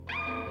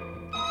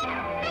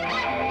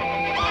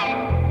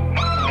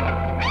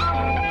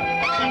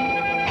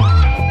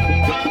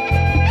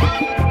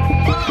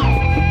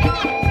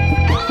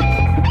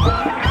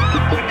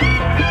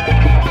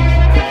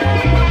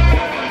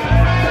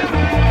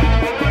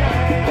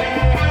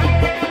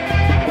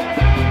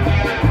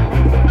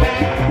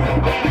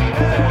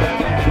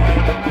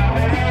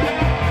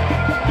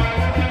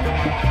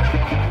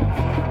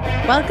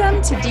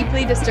Welcome to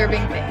Deeply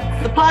Disturbing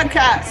Things, the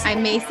podcast.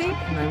 I'm Macy.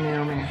 And I'm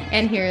Naomi.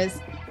 And here's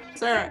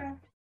Sarah.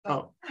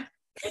 Oh.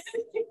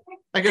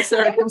 I guess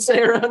Sarah can say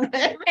her own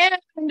name.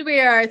 And we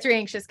are three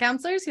anxious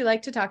counselors who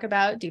like to talk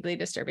about deeply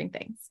disturbing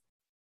things.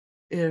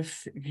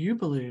 If you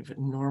believe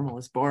normal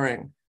is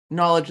boring,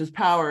 knowledge is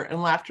power,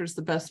 and laughter is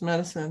the best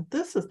medicine,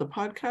 this is the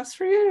podcast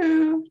for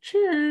you.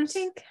 Cheers.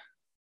 Tink.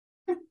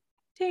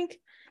 Tink.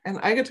 And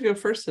I get to go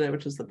first today,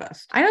 which is the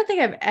best. I don't think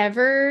I've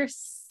ever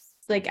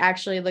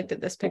actually looked at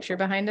this picture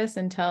behind us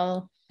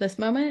until this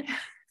moment.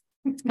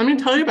 Let me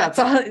tell you about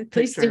that.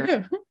 Please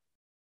do.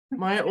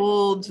 My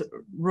old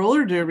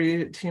roller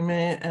derby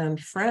teammate and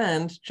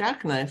friend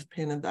Jackknife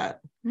painted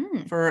that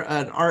for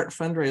an art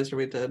fundraiser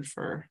we did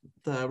for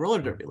the roller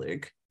derby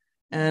league,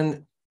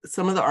 and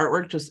some of the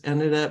artwork just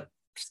ended up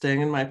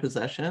staying in my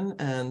possession.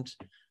 And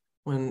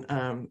when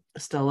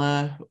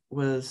Stella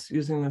was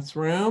using this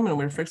room and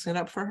we were fixing it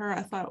up for her,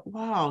 I thought,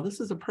 wow, this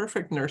is a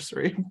perfect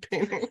nursery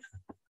painting.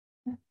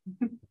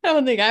 I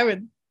don't think I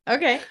would.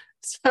 Okay.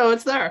 So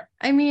it's there.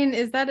 I mean,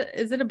 is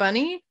it a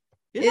bunny?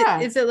 Yeah.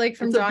 Is it like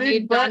from It's a Donnie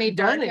big butt bunny.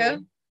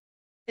 Darko?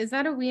 Is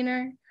that a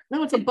wiener?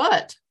 No, it's a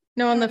butt.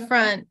 No, on the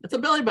front. It's a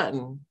belly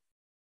button.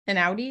 An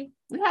Audi?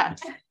 Yeah.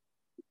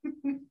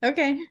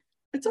 Okay.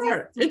 It's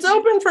art. It's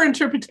open for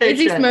interpretation. Is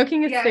he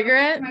smoking a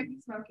cigarette? Might be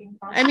smoking.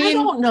 I mean, I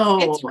don't know.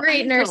 It's a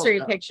great nursery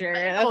know. picture.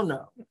 I don't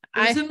know.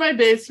 It was in my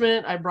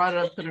basement. I brought it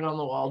up, put it on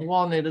the wall. The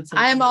wall needed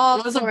something. I'm all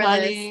It was a for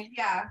bunny. this.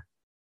 Yeah.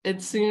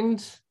 It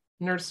seemed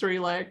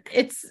nursery-like.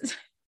 It's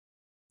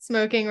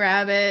smoking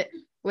rabbit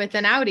with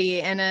an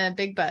Audi and a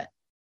big butt.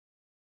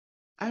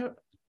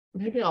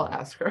 Maybe I'll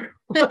ask her.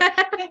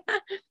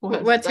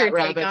 What's her take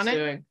rabbit's on it?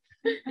 doing.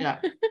 Yeah.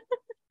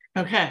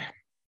 Okay.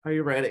 Are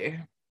you ready?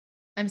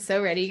 I'm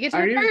so ready. You get to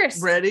Are go you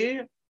first.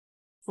 ready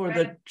for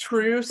the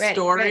true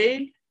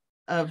story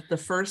of the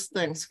first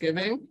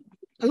Thanksgiving?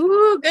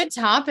 Ooh, good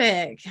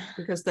topic.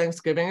 Because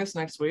Thanksgiving is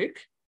next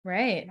week.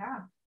 Right. Yeah.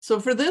 So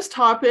for this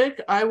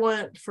topic, I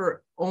went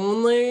for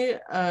only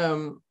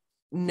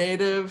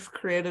native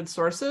created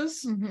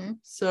sources. Mm-hmm.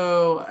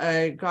 So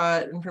I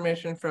got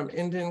information from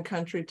Indian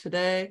Country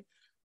Today,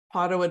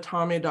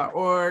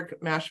 Potawatomi.org,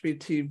 Mashpee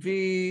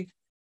TV,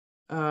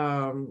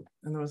 and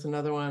there was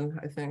another one,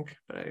 I think,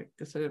 but I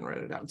guess I didn't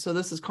write it down. So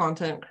this is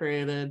content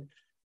created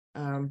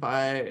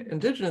by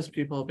Indigenous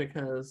people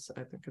because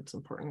I think it's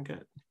important to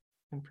get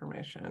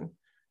information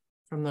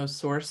from those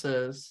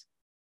sources.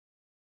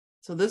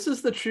 So this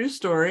is the true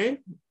story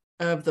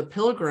of the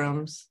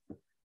Pilgrims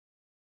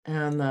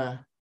and the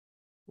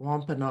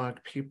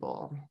Wampanoag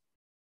people.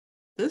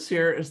 This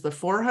year is the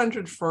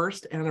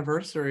 401st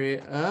anniversary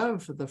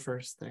of the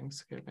first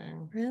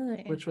Thanksgiving.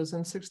 Really? Which was in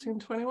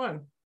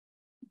 1621.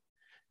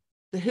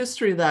 The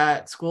history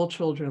that school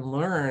children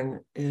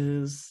learn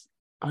is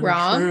untrue.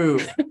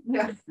 Wrong.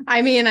 Yeah.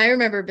 I mean, I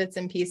remember bits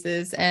and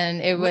pieces,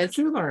 and it What was,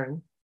 did you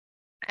learn?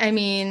 I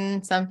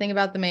mean, something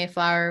about the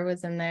Mayflower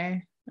was in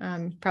there,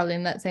 probably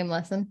in that same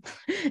lesson,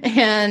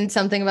 and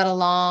something about a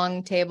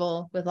long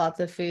table with lots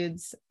of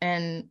foods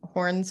and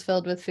horns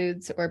filled with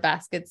foods or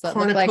baskets that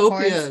look like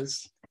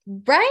horns.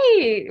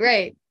 Cornucopias.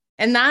 Right.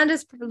 And that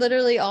is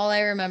literally all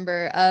I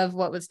remember of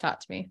what was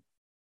taught to me.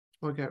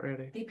 Well, get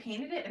ready. They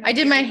painted it. I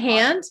did my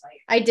hand.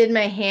 I did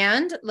my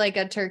hand like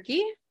a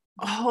turkey.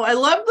 Oh, I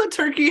love the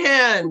turkey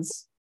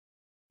hands.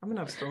 I'm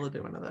gonna have Stella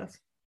do one of this.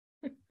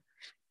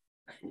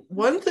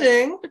 One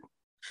thing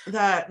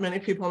that many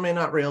people may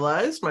not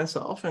realize,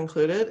 myself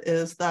included,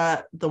 is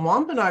that the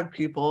Wampanoag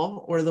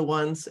people were the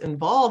ones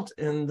involved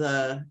in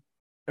the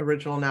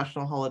original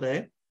national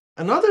holiday.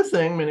 Another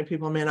thing many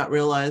people may not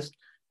realize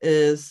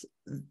is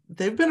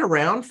they've been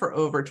around for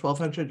over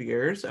 1,200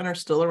 years and are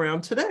still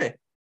around today.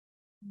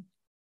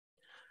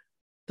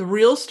 The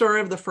real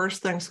story of the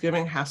first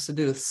Thanksgiving has to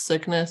do with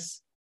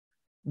sickness,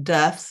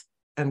 death,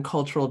 and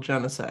cultural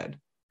genocide.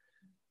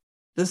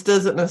 This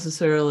doesn't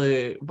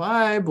necessarily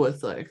vibe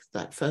with like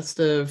that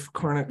festive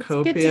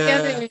cornucopia. Get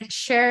together and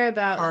share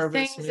about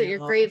things that you're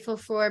meal. grateful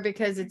for,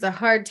 because it's a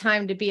hard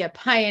time to be a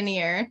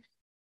pioneer.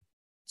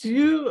 Do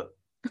you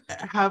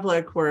have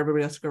like where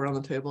everybody has to go around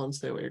the table and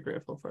say what you're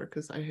grateful for?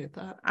 Because I hate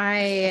that.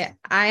 I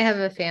have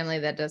a family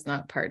that does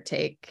not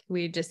partake.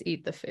 We just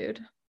eat the food.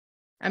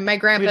 And my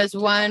grandpa's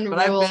one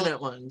But rule, I've been at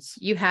ones.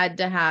 you had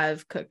to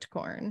have cooked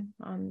corn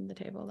on the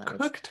table. That was,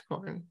 Cooked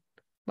corn.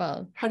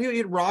 well, How do you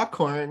eat raw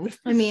corn?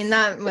 I mean,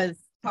 that was,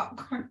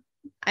 popcorn.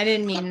 I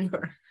didn't mean,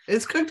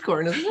 It's cooked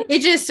corn, isn't it?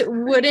 it just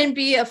wouldn't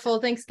be a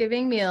full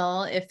Thanksgiving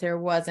meal if there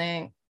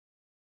wasn't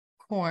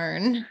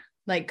corn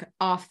like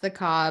off the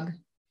cob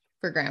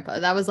for grandpa.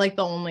 That was like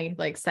the only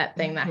like set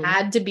thing that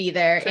had to be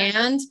there.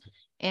 Sure.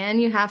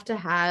 And you have to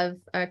have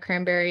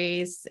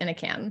cranberries in a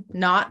can,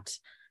 not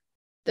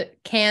the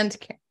canned.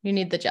 You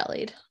need the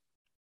jellied.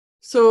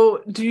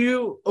 So do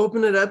you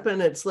open it up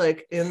and it's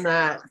like in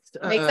that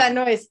Makes that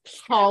noise.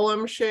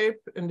 column shape,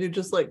 and do you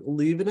just like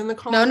leave it in the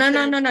column? No.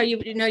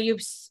 shape? You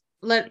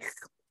let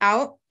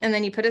out and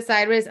then you put it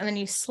sideways and then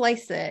you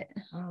slice it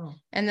Oh.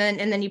 and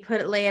then you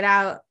lay it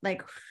out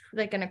like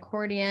like an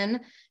accordion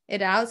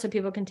it out so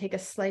people can take a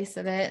slice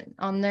of it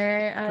on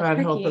their God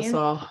help us turkey.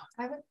 all.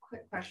 I have a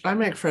quick question. I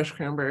make fresh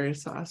cranberry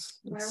sauce.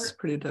 Why It's were-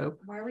 pretty dope.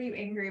 Why were you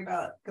angry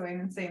about going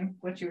and saying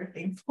what you were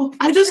thankful for?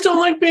 I just don't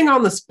like being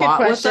on the Good spot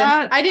with question.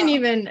 that. I didn't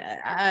even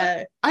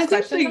I think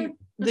question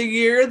the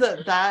year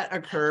that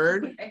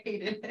occurred, I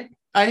hated it.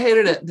 I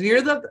hated it. The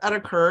year that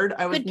occurred,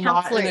 I was Good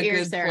not in counselor a ear,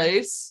 good Sarah.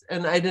 place.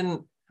 And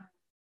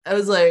I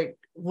was like,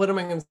 what am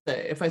I going to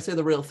say? If I say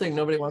the real thing,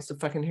 nobody wants to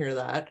fucking hear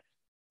that.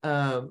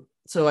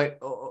 So I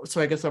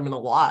guess I'm going to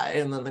lie.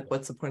 And then like,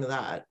 what's the point of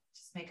that?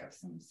 Just make up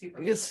some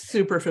It's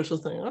superficial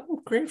thing.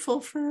 I'm grateful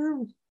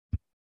for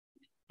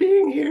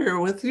being here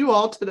with you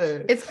all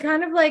today. it's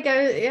kind of like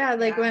Yeah.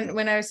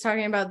 when I was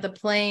talking about the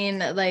plane,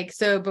 like,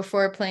 so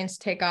before planes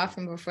take off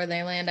and before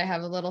they land, I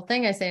have a little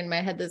thing I say in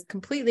my head that's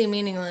completely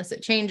meaningless.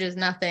 It changes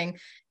nothing,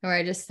 where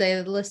I just say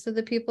the list of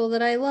the people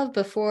that I love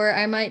before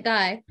I might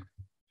die.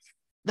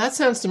 That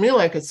sounds to me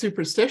like a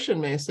superstition,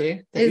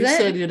 Macy. That Is you it?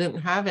 said you didn't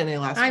have any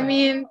last I time,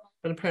 mean,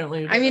 but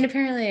apparently you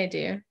apparently I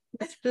do.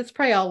 That's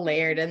probably all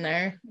layered in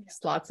there.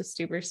 Just lots of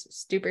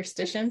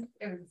superstition.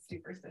 It was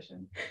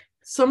superstition.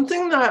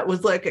 Something that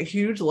was like a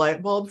huge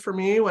light bulb for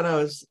me when I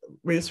was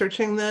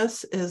researching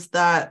this is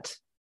that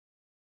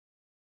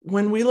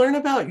when we learn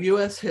about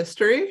US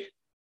history,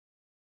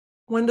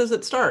 when does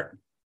it start?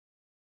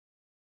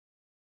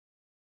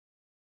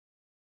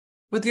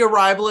 With the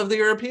arrival of the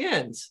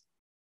Europeans.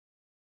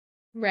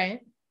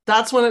 Right.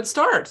 That's when it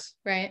starts.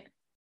 Right.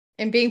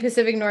 And being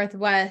Pacific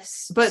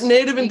Northwest. But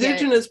Native you get-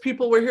 Indigenous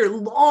people were here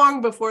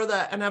long before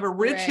that and have a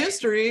rich Right.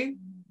 history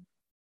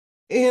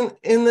in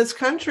this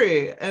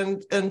country.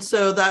 And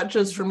so that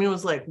just for me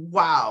was like,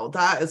 wow,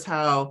 that is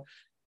how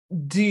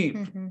deep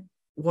Mhm.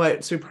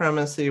 white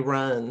supremacy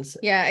runs.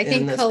 Yeah, I in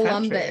think this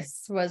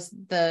Columbus was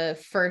the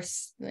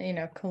first,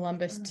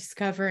 Columbus Mhm.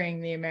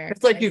 discovering the Americas.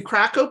 It's like you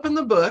crack open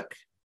the book,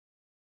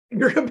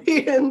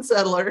 European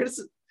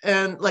settlers,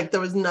 and like there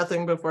was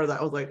nothing before that.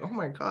 I was like, oh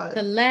my God.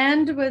 The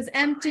land was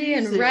empty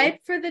and Crazy. ripe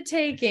for the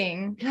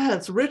taking. Yeah,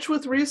 it's rich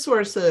with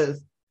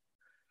resources.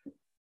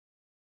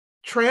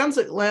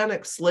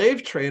 Transatlantic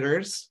slave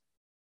traders,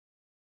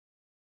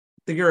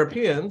 the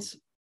Europeans,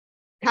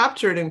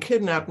 captured and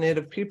kidnapped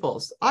Native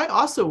peoples. I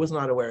also was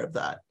not aware of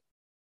that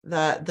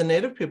the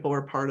Native people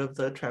were part of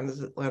the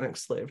transatlantic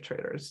slave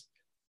traders.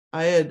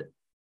 I had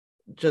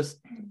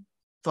just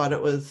thought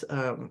it was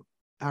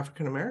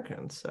African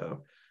Americans.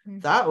 So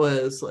that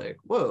was like,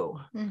 whoa.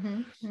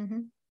 Mm-hmm, mm-hmm.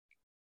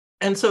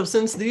 And so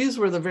since these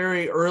were the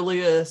very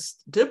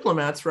earliest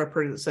diplomats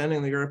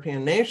representing the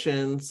European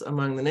nations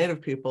among the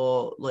Native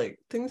people, like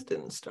things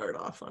didn't start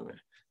off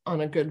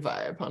on a good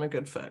vibe, on a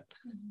good foot.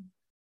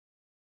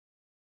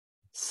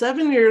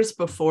 7 years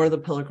before the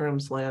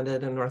Pilgrims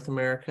landed in North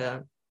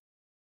America,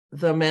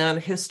 the man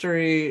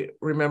history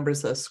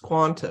remembers as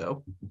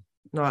Squanto,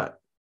 not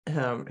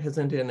his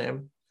Indian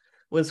name,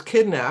 was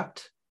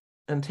kidnapped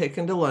and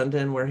taken to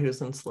London where he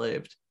was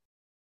enslaved.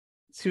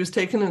 So he was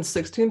taken in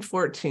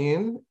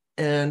 1614,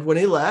 and when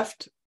he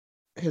left,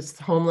 his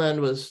homeland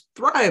was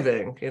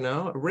thriving,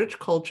 a rich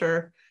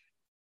culture.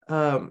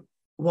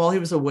 While he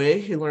was away,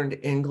 he learned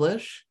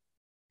English.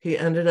 He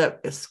ended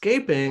up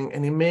escaping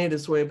and he made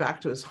his way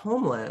back to his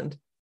homeland.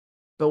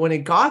 But when he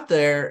got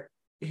there,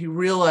 he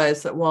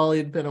realized that while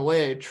he'd been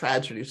away,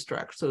 tragedy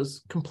struck. So it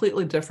was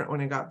completely different when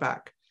he got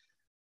back.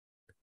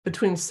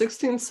 Between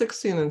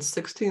 1616 and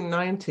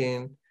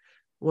 1619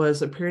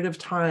 was a period of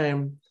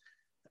time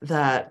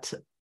that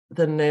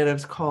the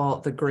natives call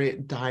the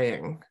Great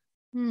Dying.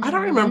 I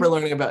don't remember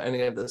learning about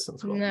any of this in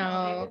school.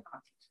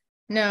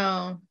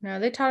 No,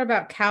 they taught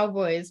about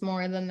cowboys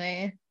more than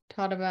they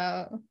taught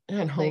about.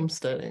 And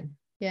homesteading.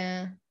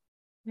 Yeah.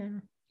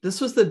 This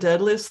was the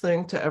deadliest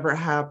thing to ever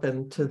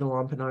happen to the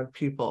Wampanoag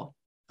people.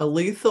 A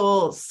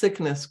lethal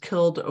sickness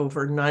killed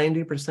over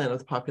 90% of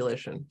the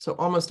population, so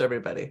almost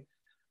everybody.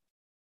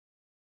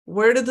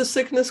 Where did the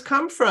sickness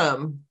come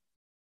from?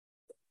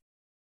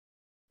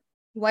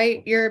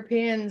 White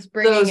Europeans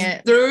bringing Those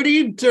it.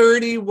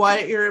 dirty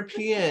white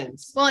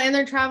Europeans. Well, and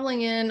they're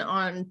traveling in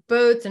on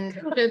boats and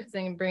ships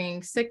and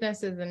bringing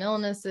sicknesses and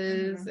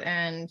illnesses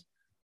and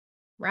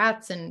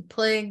rats and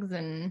plagues.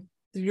 And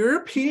The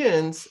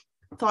Europeans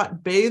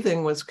thought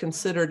bathing was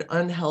considered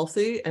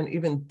unhealthy and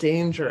even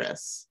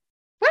dangerous.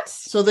 what?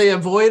 So they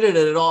avoided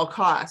it at all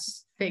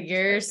costs.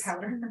 Figures.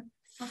 Powder.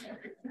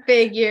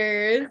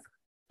 Figures.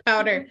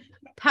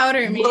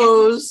 Powder me.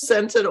 Rose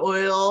scented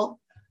oil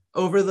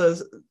over the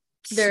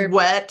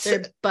sweat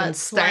their butt and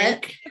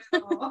stank.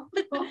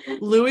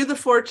 Louis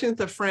XIV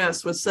of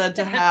France was said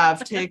to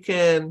have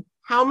taken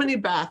how many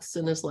baths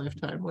in his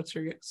lifetime? What's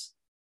your guess?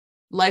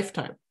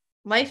 Lifetime.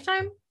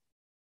 Lifetime?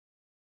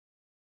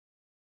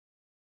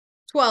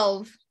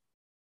 12.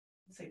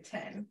 Say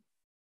 10.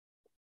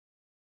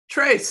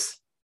 Trace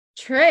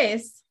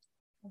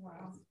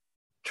Wow. in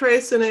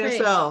Trace.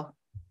 ASL.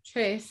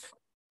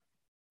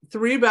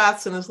 3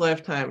 baths in his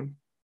lifetime.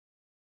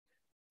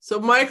 So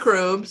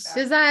microbes.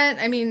 Does that,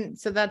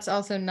 so that's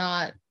also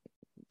not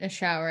a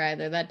shower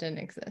either. That didn't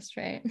exist,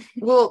 right?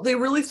 Well, they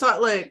really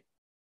thought like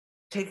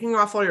taking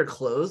off all your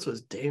clothes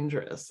was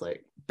dangerous.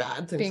 Like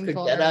bad things Being could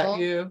get at vulnerable.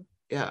 you.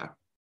 Yeah.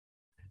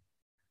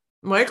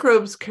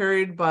 Microbes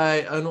carried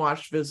by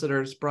unwashed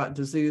visitors brought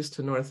disease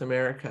to North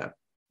America.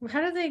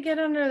 How did they get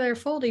under their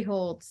foldy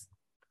holds?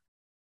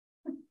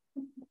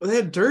 They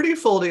had dirty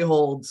foldy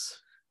holds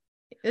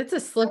It's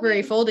a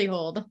slippery foldy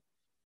hold.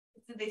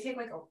 Did they take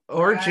like a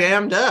or rag?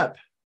 jammed up.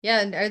 Yeah,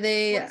 and are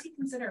they? What does he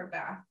consider a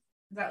bath?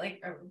 Is that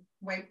like a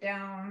wipe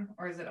down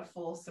or is it a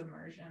full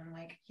submersion?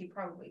 Like he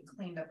probably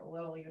cleaned up a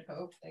little, you'd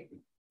hope, like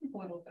a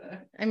little bit.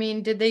 I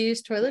mean, did they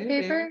use toilet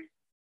Maybe. paper?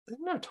 They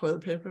didn't have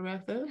toilet paper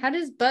back then. How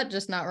does butt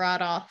just not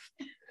rot off?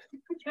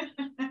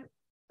 I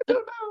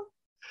don't know.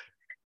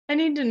 I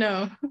need to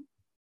know.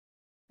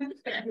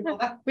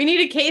 We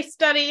need a case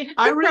study.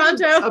 I read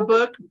Pronto. a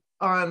book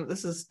on,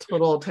 this is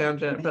total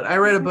tangent, but I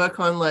read a book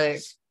on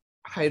like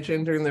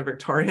hygiene during the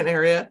Victorian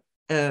era,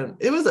 and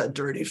it was a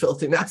dirty,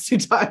 filthy, nasty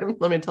time,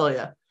 let me tell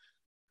you.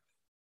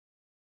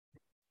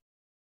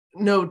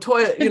 No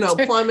toilet,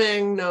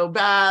 plumbing, no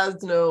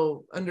baths,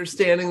 no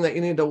understanding that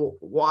you need to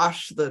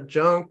wash the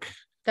junk.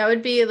 That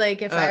would be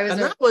like if I was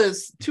and a, that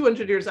was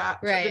 200 years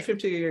after, Right.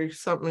 50 years,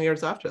 something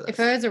years after this. if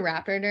I was a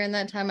rapper during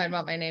that time, I'd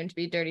want my name to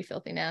be Dirty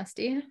Filthy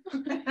Nasty.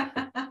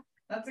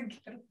 That's a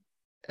good.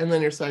 And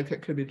then your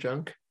sidekick could be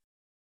junk.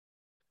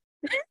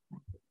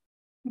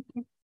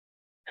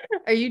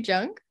 Are you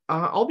junk?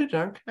 I'll be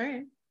junk. All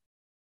right.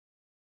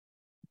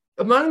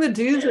 Among the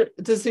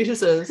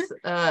diseases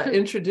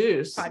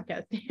introduced,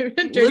 Podcast.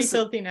 Dirty Listen.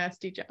 Filthy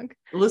Nasty Junk.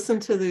 listen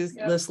to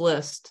Yep. this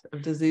list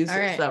of diseases All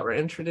right. that were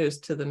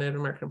introduced to the Native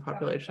American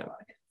population.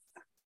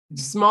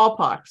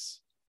 Smallpox,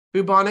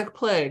 bubonic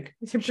plague,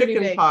 These are pretty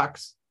big.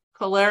 chickenpox,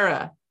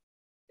 cholera,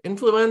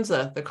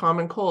 influenza, the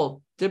common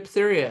cold,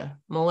 diphtheria,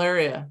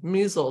 malaria,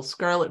 measles,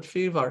 scarlet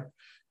fever,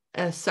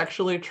 and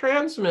sexually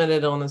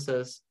transmitted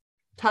illnesses,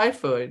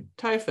 typhoid,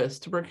 typhus,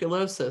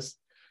 tuberculosis,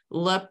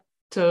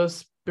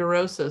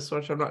 leptospirosis,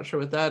 which I'm not sure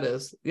what that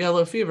is,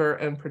 yellow fever,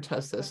 and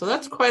pertussis. So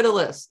that's quite a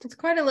list. It's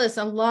quite a list.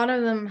 A lot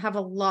of them have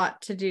a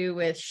lot to do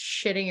with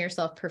shitting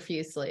yourself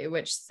profusely,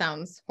 which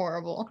sounds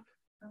horrible.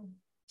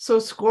 So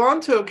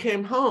Squanto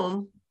came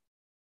home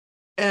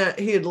and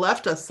he had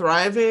left a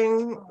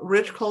thriving,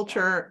 rich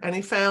culture, and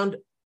he found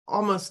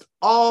almost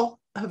all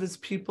of his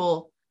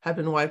people had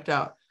been wiped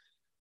out,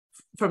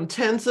 from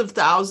tens of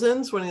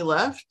thousands when he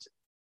left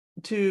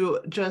to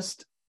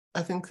just,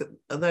 I think that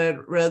I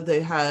read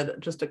they had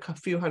just a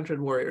few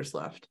hundred warriors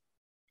left.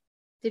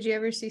 Did you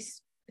ever see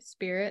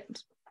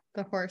Spirit,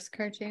 the horse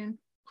cartoon?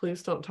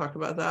 Please don't talk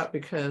about that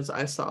because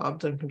I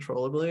sobbed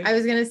uncontrollably. I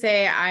was gonna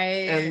say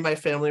And my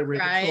family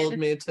ridiculed cried.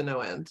 me to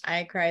no end.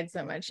 I cried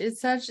so much.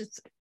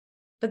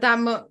 But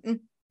that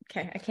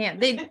okay, I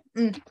can't.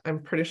 I'm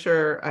pretty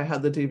sure I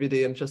had the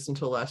DVD and just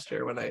until last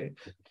year when I,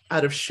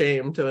 out of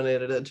shame,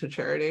 donated it to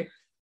charity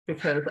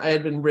because I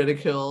had been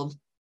ridiculed.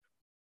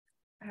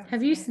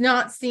 Have you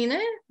not seen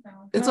it? No.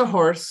 It's a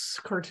horse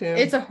cartoon.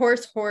 It's a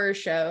horse horror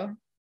show.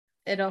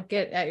 It'll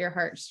get at your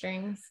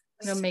heartstrings.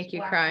 It'll make you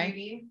Black cry.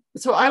 Baby.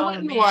 So I Oh, went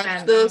and man.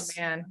 watched this.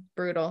 Oh, man,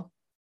 brutal.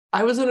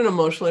 I was in an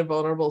emotionally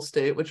vulnerable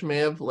state, which may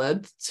have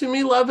led to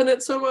me loving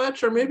it so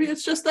much, or maybe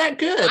it's just that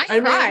good.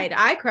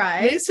 I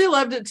cried. Macy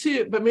loved it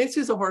too, but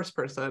Macy's a horse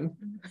person.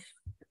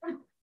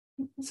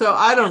 So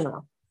I don't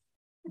know.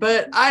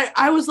 But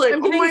I was like,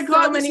 I'm oh my getting so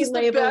God, this many is the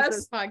labels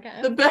this best,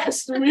 podcast. the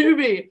best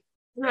movie.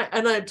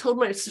 And I told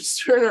my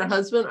sister and her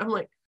husband, I'm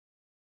like,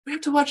 we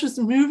have to watch this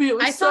movie. It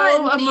was I saw it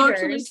so in emotionally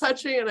theaters.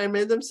 touching. And I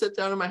made them sit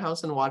down in my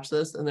house and watch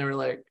this. And they were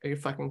like, are you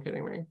fucking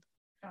kidding me?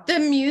 The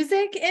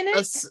music in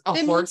it, A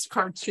the horse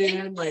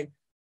cartoon, like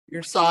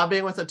you're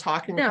sobbing with a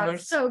talking no,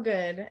 horse. it's so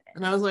good.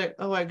 And I was like,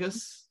 oh, I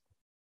guess,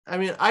 I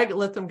mean, I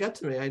let them get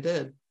to me. I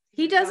did.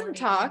 He doesn't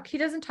talk. He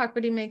doesn't talk,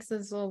 but he makes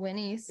his little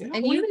whinnies. Yeah,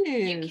 And you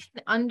whinnies.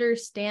 can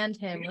understand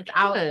him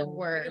without the I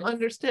words.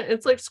 understand.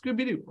 It's like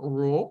Scooby-Doo.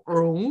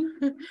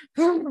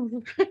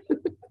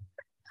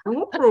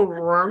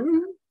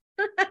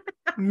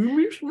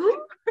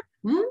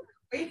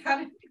 We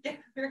had it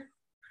together.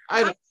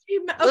 I don't,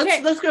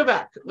 Okay, let's go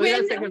back. We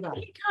gotta when think about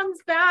it. he comes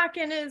back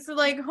and is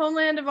like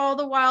homeland of all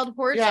the wild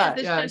horses, Yeah,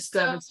 it's yeah, just it's so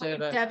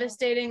devastating.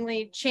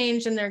 devastatingly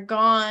changed and they're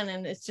gone,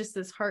 and it's just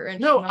this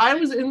heart-wrenching No, I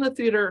moment. was in the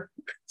theater,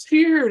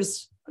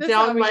 tears That's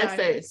down how we my got it.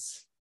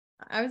 face.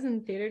 I was in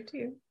the theater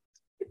too.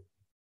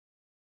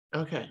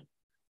 Okay.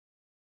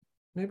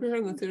 Maybe we're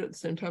in the theater at the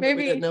same time. But we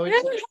Maybe. didn't know each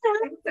other.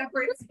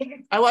 Separate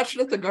scenes. I watched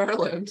it at the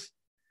Garland.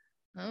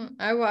 Oh,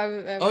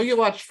 Oh, you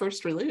watched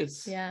first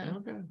release. Yeah.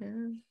 Okay. Yeah.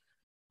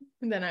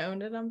 And then I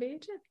owned it on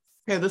VHS.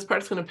 Okay, this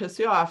part's going to piss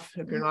you off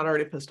if you're not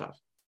already pissed off.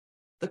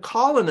 The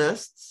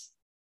colonists,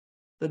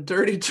 the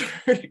dirty,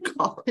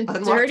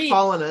 unmarked Dirty.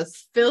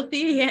 colonists,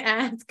 Filthy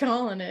ass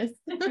colonists.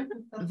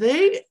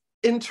 they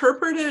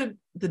interpreted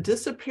the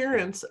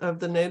disappearance of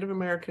the Native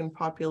American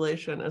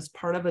population as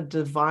part of a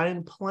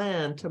divine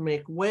plan to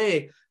make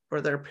way for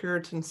their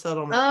Puritan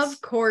settlements.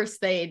 Of course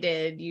they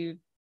did, you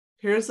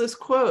Here's this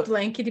quote.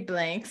 blankety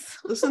blanks.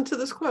 Listen to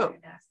this quote.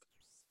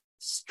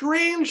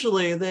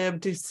 Strangely, they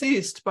have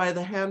deceased by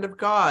the hand of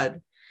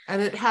God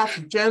And it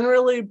hath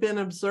generally been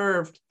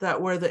observed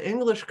that where the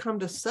English come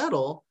to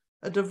settle,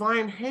 a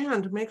divine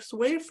hand makes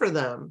way for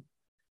them.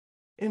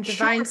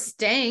 Divine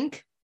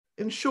stank.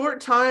 In short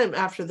time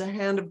after the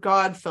hand of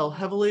God fell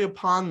heavily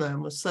upon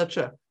them with such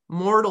a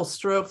mortal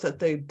stroke that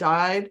they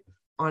died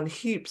on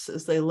heaps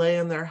as they lay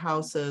in their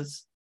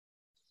houses.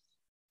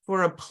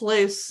 For a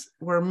place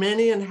where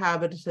many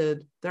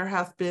inhabited, there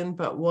hath been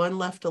but one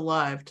left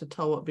alive to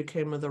tell what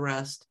became of the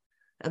rest,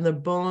 and the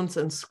bones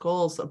and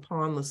skulls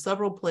upon the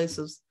several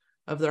places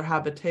of their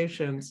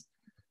habitations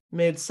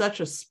made such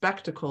a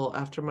spectacle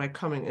after my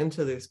coming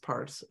into these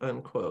parts,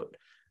 unquote.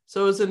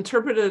 So it was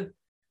interpreted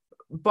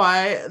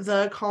by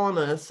the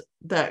colonists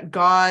that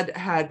God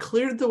had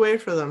cleared the way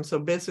for them. So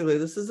basically,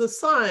 this is a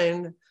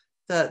sign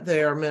that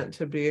they are meant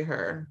to be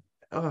here.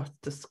 Oh,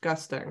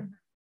 disgusting.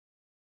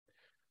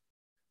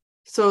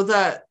 So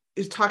that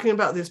is talking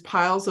about these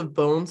piles of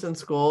bones and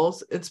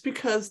skulls. It's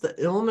because the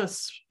illness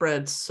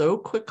spread so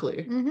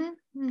quickly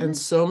and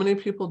so many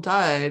people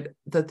died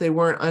that they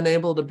weren't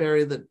unable to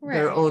bury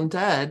their own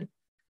dead.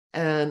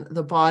 And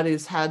the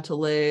bodies had to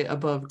lay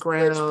above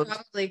ground, which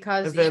probably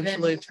caused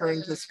eventually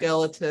turned to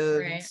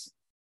skeletons. Right.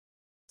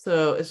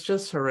 So it's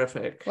just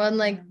horrific. Well, and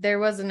like there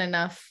wasn't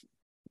enough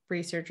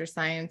research or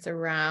science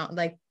around,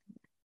 like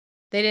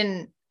they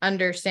didn't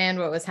understand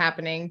what was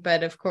happening.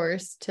 But of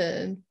course,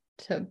 to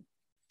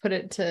put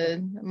it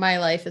to my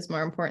life is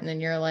more important than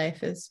your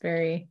life is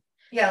very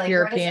like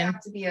European. Why does it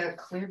have to be a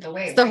cleared the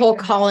way? It's the whole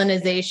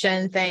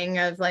colonization thing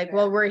of like,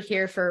 well, we're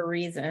here for a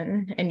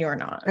reason and you're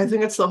not. I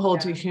think it's the whole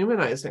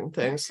dehumanizing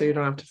thing, so you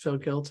don't have to feel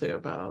guilty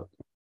about,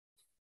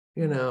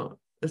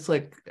 it's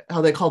like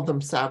how they called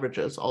them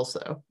savages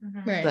also,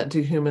 Right. that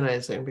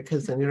dehumanizing,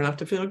 because then you don't have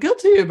to feel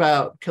guilty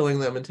about killing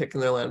them and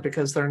taking their land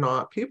because they're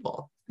not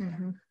people.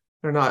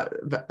 They're not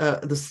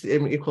the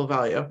same equal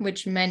value.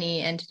 Which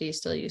many entities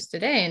still use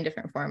today in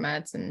different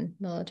formats in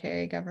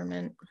military,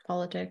 government,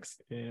 politics.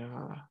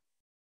 Yeah.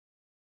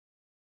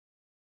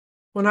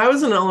 When I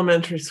was in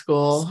elementary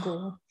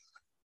school,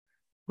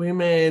 we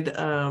made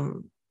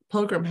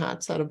pilgrim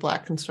hats out of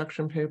black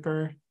construction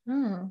paper.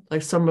 Oh.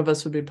 Like some of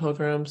us would be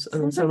pilgrims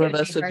and some of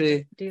us would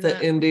be the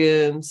that.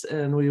 Indians,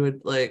 and we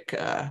would like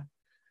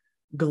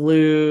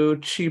glue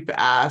cheap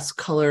ass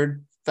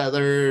colored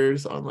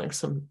feathers on like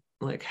some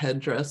like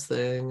headdress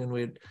thing, and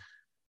we'd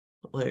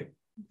like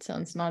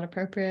sounds not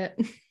appropriate.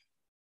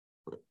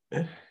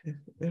 It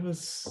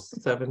was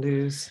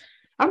 70s.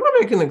 I'm not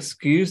making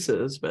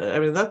excuses, but I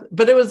mean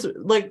but it was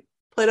like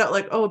played out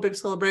like, oh, a big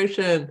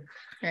celebration.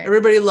 Right.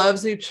 Everybody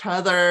loves each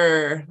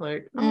other.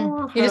 Like,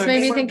 you just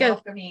made me think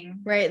of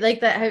like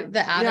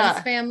the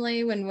Addams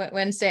family when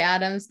Wednesday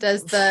Addams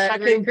does the. I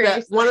think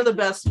that's one of the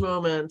best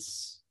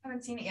moments. I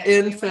haven't seen it yet.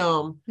 In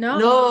film.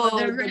 No,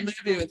 the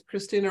movie with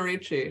Christina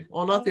Ricci.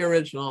 Well, not the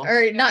original.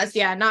 Or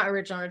not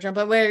original,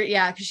 but where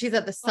because she's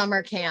at the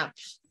summer camp.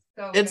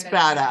 So it's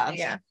badass.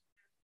 Yeah.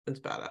 It's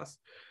badass.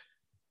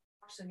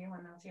 Watch the new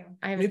one now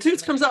too. Me Too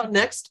comes out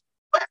next.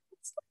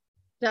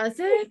 Does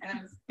it?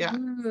 Yeah.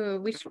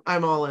 Ooh,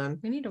 I'm all in.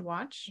 We need to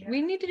watch. Yeah.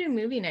 We need to do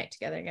movie night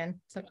together again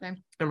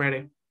sometime. I'm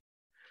ready.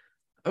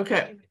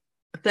 Okay.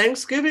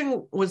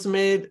 Thanksgiving was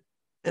made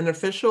an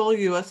official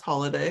U.S.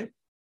 holiday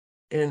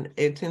in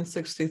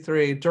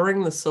 1863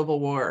 during the Civil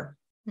War.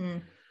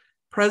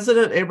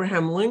 President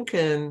Abraham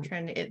Lincoln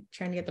trying to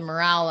get the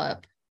morale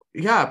up.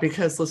 Yeah,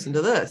 because listen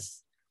to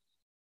this.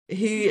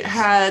 He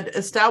had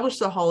established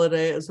the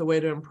holiday as a way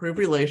to improve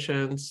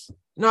relations,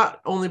 not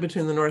only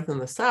between the North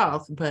and the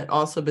South, but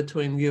also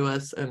between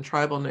U.S. and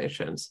tribal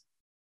nations.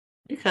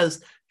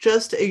 Because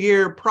just a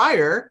year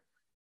prior,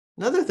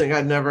 another thing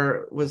I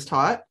never was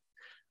taught,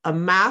 a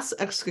mass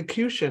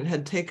execution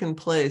had taken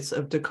place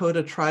of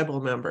Dakota tribal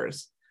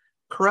members.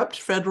 Corrupt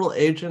federal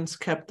agents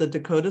kept the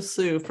Dakota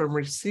Sioux from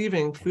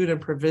receiving food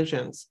and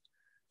provisions.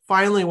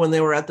 Finally, when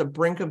they were at the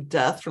brink of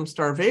death from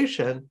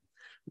starvation,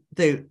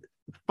 they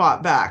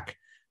fought back,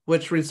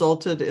 which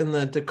resulted in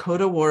the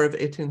Dakota War of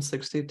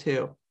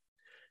 1862.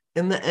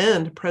 In the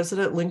end,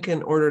 President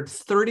Lincoln ordered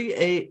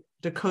 38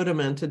 Dakota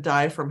men to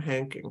die from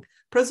hanging.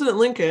 President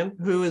Lincoln,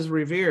 who is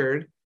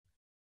revered,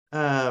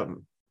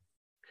 and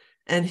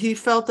he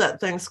felt that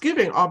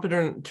Thanksgiving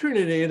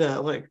opportunity to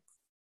like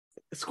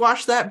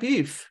squash that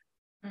beef,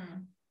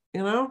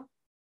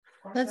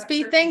 Let's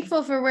be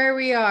thankful for where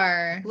we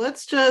are.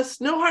 Let's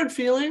just, no hard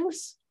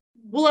feelings.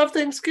 We'll have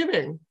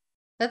Thanksgiving.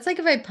 That's like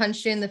if I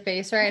punched you in the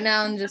face right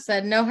now and just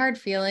said, no hard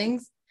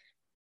feelings.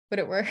 Would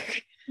it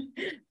work?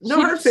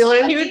 No hard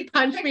feelings. You would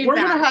punch me We're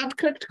back. going to have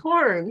cooked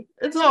corn.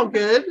 It's all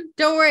good.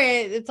 Don't worry.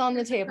 It's on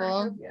the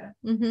table.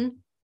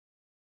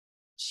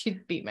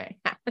 She'd beat my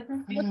ass.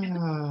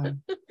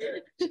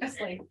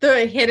 Just like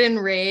the hidden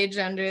rage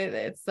under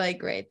it's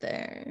like right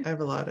there. I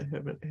have a lot of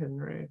hidden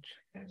rage.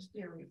 Just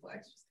be a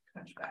reflex, just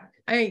punch back.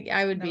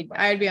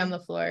 I'd be on the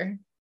floor.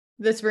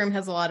 This room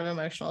has a lot of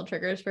emotional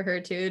triggers for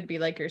her too. It'd be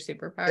like your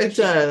superpower. It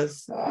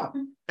does.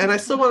 And I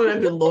still want to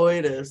know who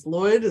Lloyd is.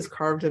 Lloyd is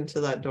carved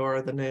into that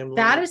door, the name Lloyd.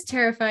 That is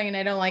terrifying and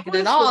I don't like it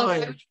at all.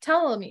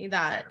 Tell me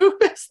that. Who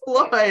is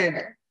Lloyd?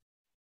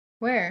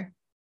 Where?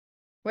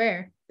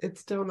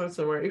 It's down there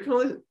somewhere.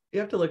 You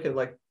have to look at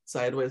like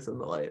sideways in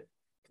the light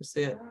to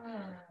see it.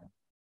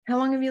 How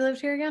long have you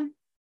lived here again?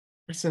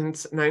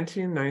 Since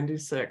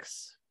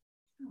 1996.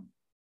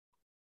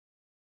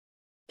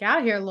 Get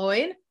out here,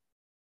 Lloyd.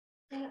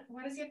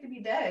 Why does he have to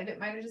be dead? It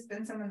might have just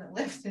been someone that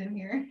lived in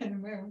here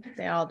and moved.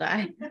 They all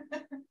die.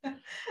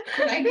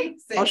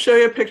 96. I'll show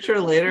you a picture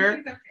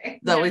later Okay.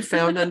 that we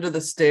found under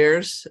the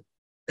stairs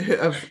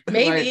of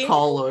Maybe. my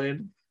call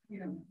Lloyd. You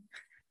don't know.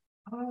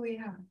 Oh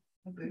yeah,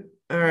 a boot.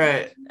 All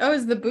right. Oh,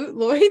 is the boot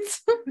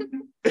Lloyd's?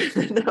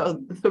 No,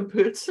 the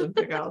boots and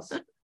big house.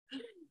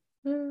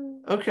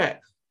 Okay.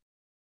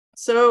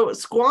 So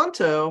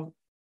Squanto,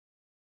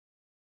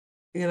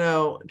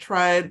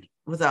 tried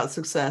without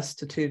success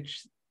to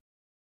teach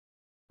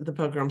the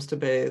Pilgrims to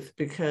bathe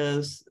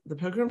because the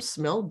Pilgrims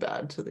smelled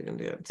bad to the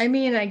Indians. I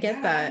mean, I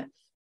get that.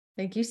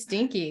 Like, you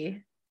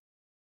stinky.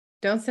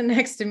 Don't sit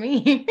next to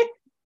me.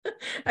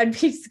 I'd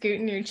be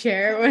scooting your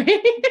chair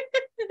away.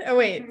 Oh,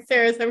 wait,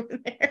 Sarah's over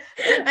there.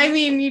 I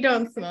mean, you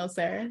don't smell,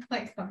 Sarah.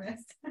 Like hummus.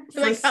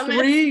 For Like hummus.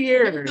 3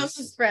 years.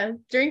 Hummus breath.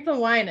 Drink the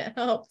wine, it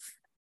helps.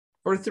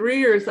 For 3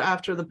 years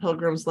after the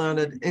Pilgrims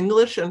landed,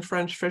 English and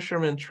French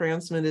fishermen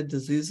transmitted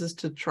diseases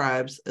to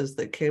tribes as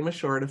they came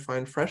ashore to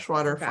find fresh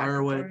water,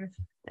 firewood,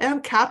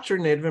 and capture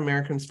Native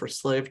Americans for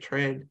slave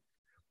trade.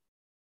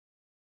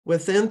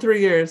 Within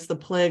 3 years, the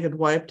plague had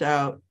wiped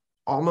out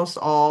almost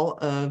all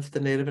of the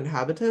native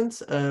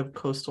inhabitants of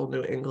coastal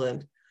New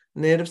England.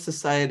 Native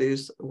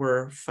societies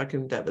were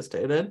fucking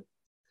devastated.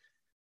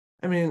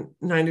 I mean,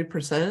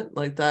 90%,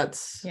 like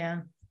that's...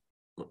 Yeah.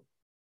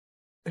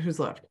 Who's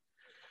left?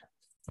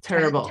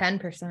 Terrible.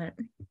 10%.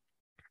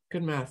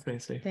 Good math,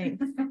 Macy.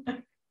 Thanks.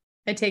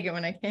 I take it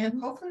when I can.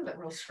 Hopefully the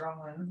real strong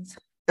ones.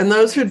 And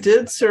those who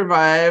did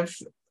survive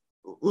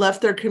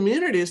left their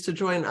communities to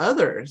join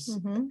others,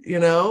 and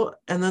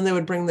then they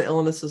would bring the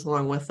illnesses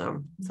along with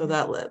them. So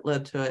that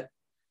led to it.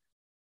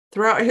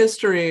 Throughout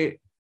history,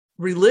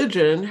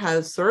 religion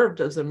has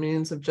served as a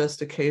means of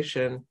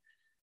justification.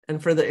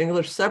 And for the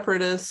English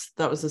separatists,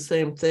 that was the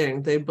same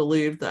thing. They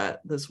believed that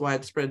this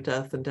widespread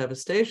death and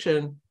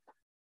devastation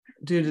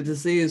due to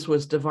disease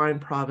was divine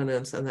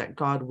providence and that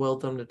God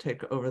willed them to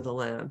take over the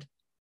land.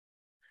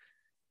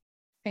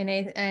 I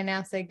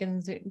now say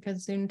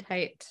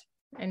Gesundheit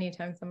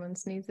anytime someone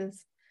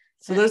sneezes.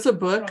 So there's a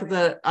book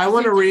that I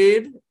want to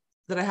read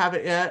that I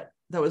haven't yet,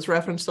 that was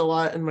referenced a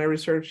lot in my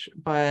research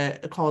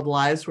called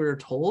Lies We Were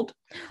Told.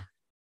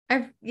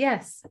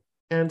 Yes.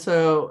 And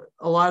so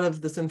a lot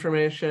of this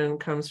information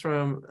comes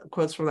from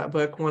quotes from that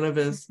book. One of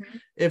is,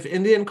 if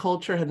Indian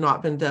culture had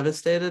not been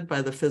devastated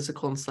by the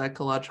physical and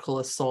psychological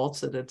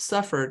assaults it had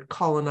suffered,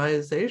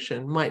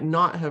 colonization might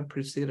not have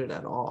proceeded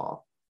at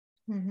all.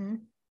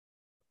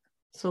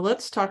 So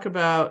let's talk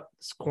about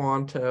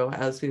Squanto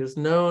as he is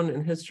known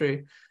in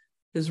history.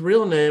 His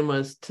real name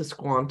was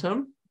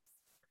Tisquantum.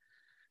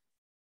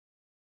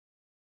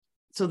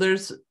 So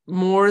there's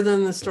more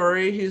than the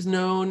story. He's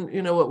known,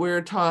 what we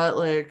were taught,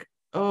 like,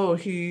 oh,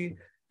 he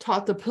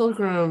taught the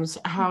Pilgrims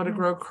how to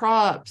grow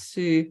crops.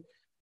 He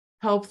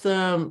helped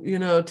them,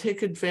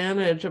 take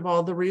advantage of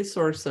all the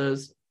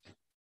resources.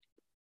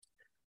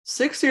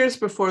 6 years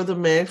before the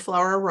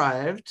Mayflower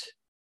arrived,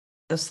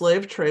 a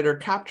slave trader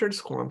captured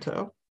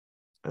Squanto,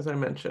 as I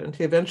mentioned.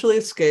 He eventually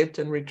escaped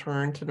and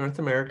returned to North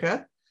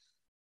America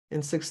in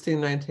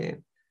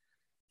 1619.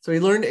 So he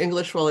learned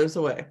English while he was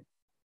away.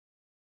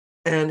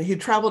 And he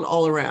traveled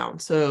all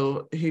around.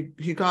 So he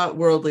got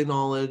worldly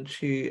knowledge.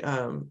 He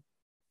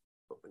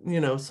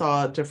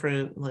saw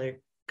different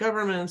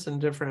governments and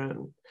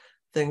different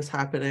things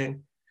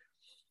happening.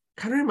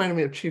 Kind of reminded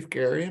me of Chief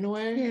Gary in a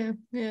way.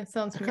 Yeah,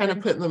 sounds kind of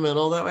put in the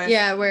middle that way.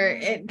 Yeah,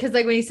 because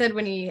when he said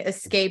when he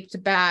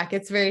escaped back,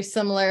 it's very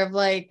similar of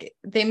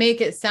they make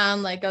it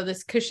sound like, oh,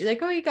 this cushy,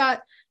 he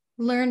got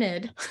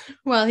learned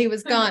while he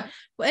was gone.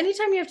 Well,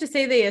 anytime you have to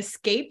say they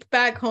escape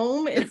back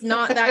home, it's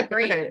not that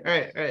great.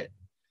 Right.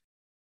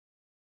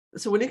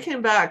 So when he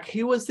came back,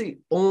 he was the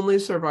only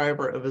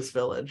survivor of his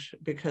village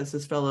because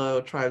his fellow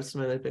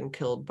tribesmen had been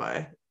killed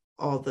by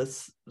all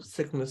this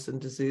sickness and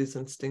disease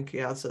and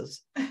stinky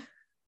asses.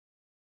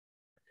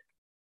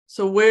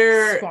 So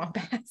where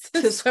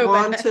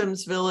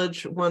Tisquantum's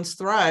village once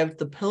thrived,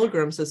 the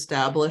Pilgrims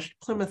established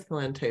Plymouth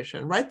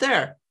Plantation right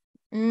there.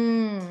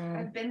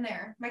 I've been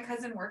there. My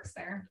cousin works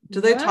there. Do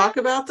they talk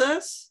about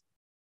this?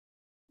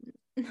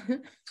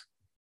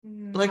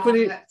 Not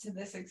to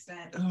this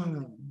extent.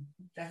 Oh,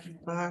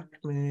 definitely. Fuck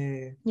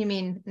me. You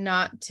mean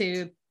not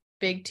to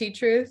Big T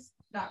Truth?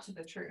 Not to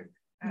the truth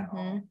at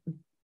all.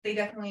 They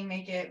definitely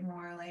make it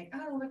more like,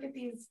 oh, look at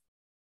these.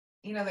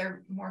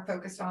 They're more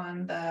focused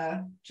on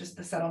the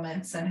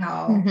settlements and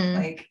how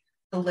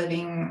the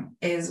living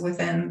is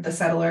within the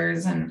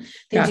settlers, and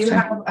they do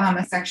have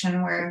a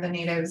section where the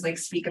natives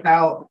speak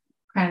about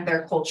kind of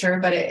their culture,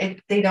 but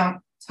they don't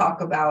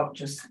talk about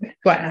just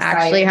what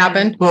actually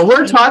happened. Well,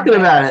 we're talking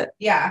about it.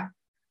 Yeah,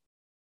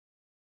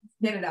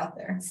 get it out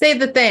there. Say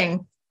the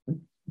thing.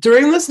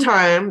 During this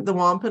time, the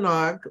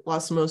Wampanoag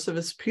lost most of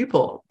its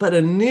people, but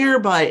a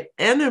nearby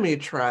enemy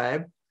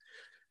tribe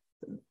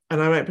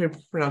and I might be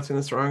pronouncing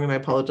this wrong, and I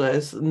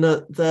apologize,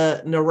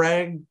 the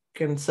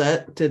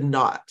Narragansett did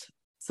not.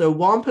 So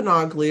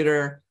Wampanoag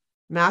leader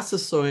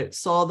Massasoit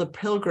saw the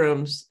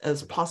Pilgrims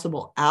as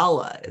possible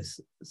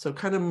allies, so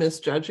kind of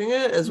misjudging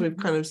it, as we've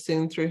kind of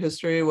seen through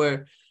history,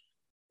 where,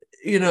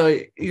 you know,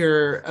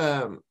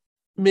 you're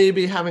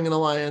maybe having an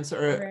alliance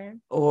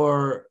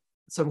or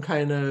some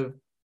kind of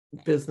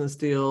business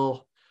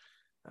deal,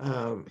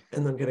 and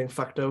then getting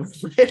fucked over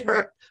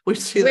later. We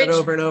see that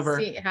over and over.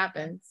 It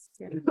happens.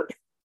 Yeah.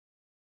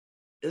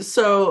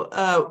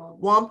 So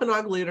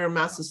Wampanoag leader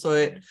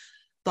Massasoit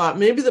thought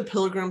maybe the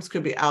Pilgrims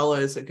could be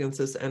allies against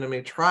this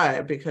enemy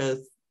tribe,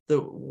 because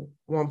the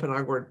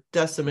Wampanoag were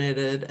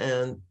decimated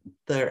and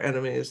their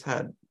enemies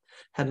had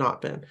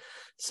not been.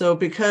 So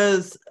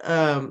because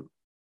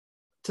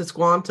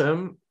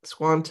Squanto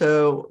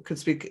could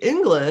speak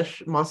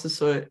English,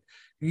 Massasoit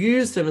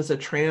used him as a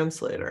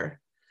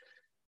translator,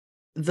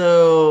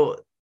 though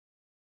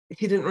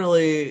he didn't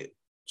really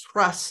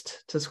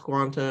trust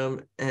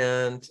Tisquantum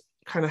and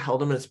kind of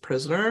held him as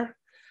prisoner.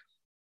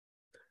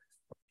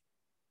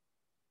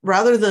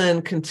 Rather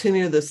than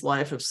continue this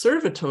life of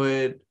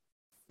servitude,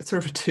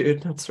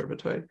 not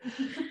servitude.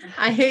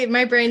 I hate,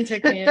 my brain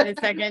took me a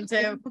second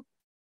too.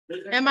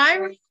 Am I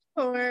right?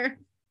 Or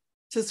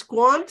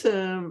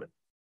Tisquantum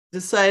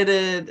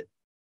decided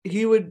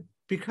he would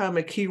become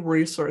a key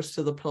resource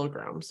to the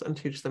Pilgrims and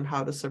teach them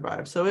how to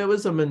survive. So it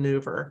was a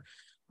maneuver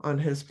on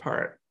his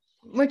part.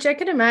 Which I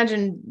could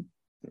imagine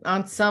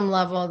on some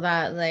level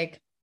that,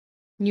 like,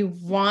 you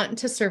want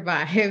to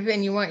survive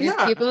and you want your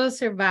people to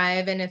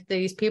survive. And if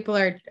these people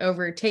are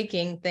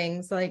overtaking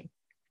things, like,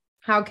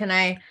 how can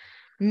I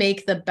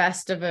make the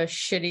best of a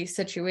shitty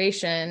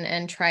situation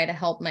and try to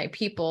help my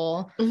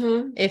people?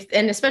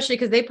 And especially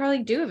because they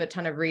probably do have a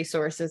ton of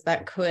resources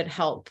that could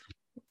help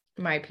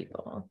my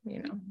people,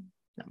 you know.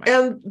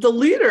 And the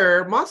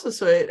leader,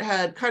 Massasoit,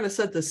 had kind of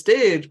set the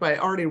stage by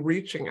already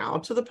reaching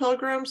out to the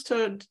Pilgrims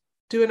to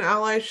do an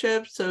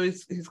allyship. So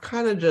he's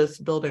kind of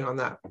just building on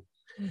that.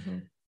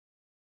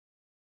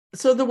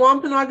 So the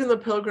Wampanoag and the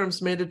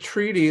Pilgrims made a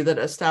treaty that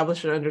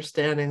established an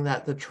understanding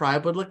that the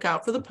tribe would look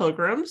out for the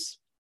Pilgrims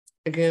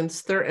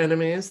against their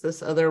enemies,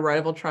 this other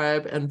rival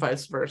tribe, and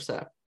vice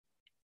versa.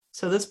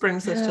 So this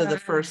brings us to the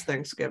first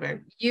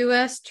Thanksgiving.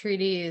 U.S.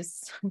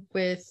 treaties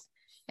with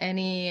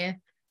any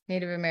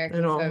Native American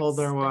they don't folks hold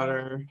their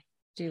water.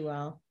 Do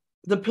well.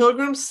 The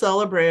Pilgrims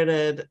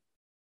celebrated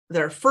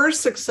their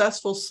first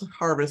successful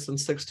harvest in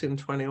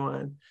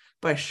 1621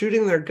 by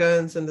shooting their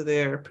guns into the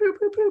air, poo,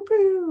 poo, poo,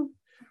 poo,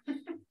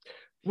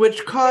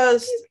 which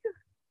caused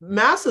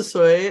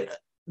Massasoit,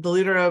 the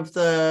leader of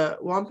the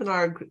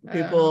Wampanoag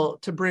people,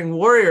 to bring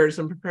warriors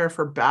and prepare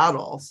for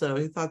battle. So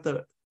he thought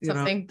that, you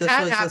know, this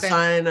was a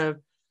sign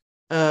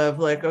of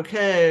like,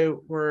 okay,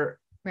 we're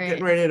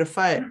getting ready to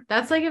fight.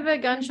 That's like if a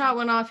gunshot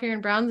went off here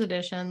in Brown's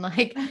Edition,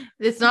 like,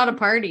 it's not a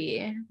party.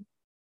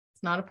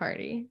 It's not a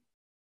party.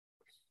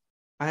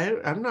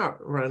 I'm not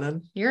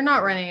running. You're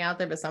not running out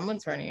there, but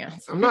someone's running out.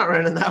 I'm not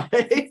running that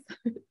way.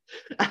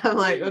 I'm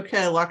like,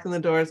 okay, locking the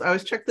doors. I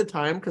always check the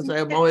time because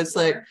I'm always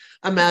like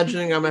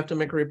imagining I'm gonna have to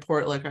make a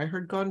report. Like, I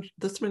heard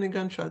this many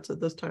gunshots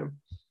at this time.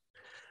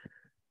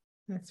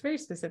 That's very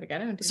specific. I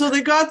don't do so that.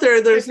 They got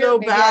there. There's no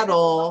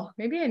battle.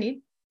 Maybe I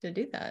need to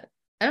do that.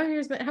 I don't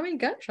hear how many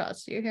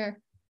gunshots do you hear?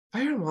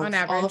 I hear them on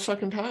average all the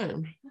fucking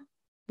time.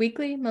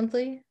 Weekly,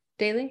 monthly,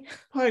 daily?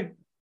 Like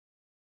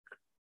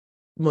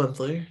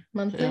monthly.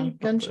 Monthly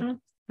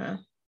gunshots? Yeah.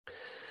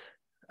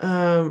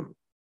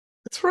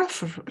 It's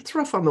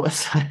rough on the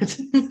west side.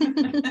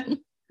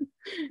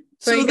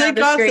 so they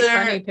got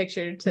there, funny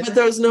picture but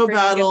there was no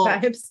battle.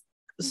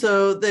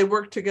 So they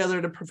worked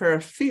together to prepare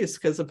a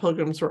feast because the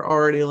Pilgrims were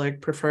already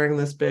like preparing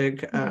this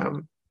big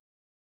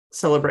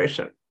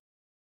celebration.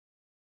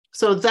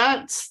 So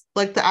that's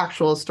like the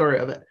actual story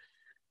of it.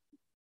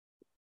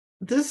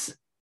 This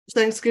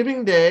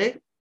Thanksgiving Day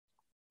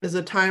is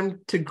a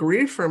time to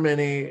grieve for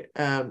many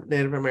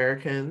Native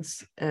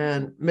Americans,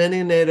 and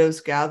many natives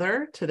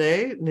gather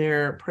today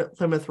near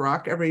Plymouth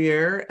Rock every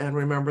year and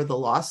remember the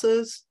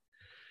losses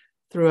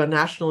through a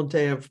national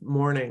day of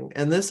mourning.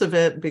 And this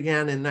event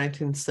began in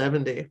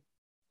 1970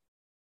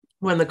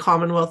 when the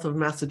Commonwealth of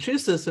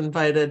Massachusetts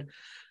invited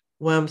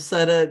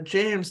Wamsutta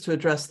James to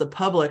address the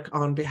public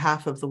on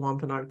behalf of the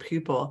Wampanoag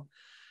people.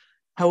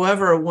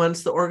 However,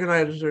 once the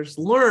organizers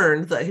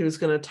learned that he was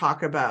going to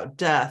talk about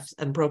death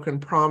and broken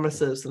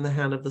promises in the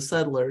hand of the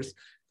settlers,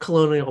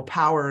 colonial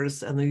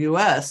powers, and the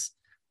U.S.,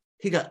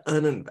 he got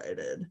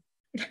uninvited.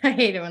 I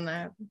hate it when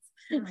that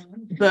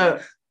happens.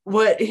 But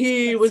what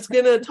he was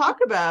going to talk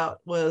about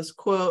was,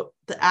 quote,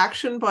 "The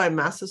action by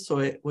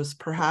Massasoit was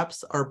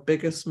perhaps our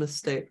biggest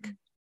mistake.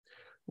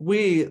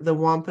 We, the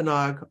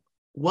Wampanoag,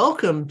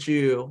 welcomed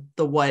you,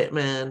 the white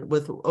man,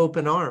 with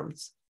open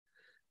arms,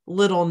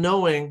 little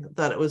knowing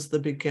that it was the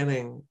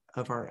beginning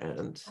of our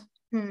end."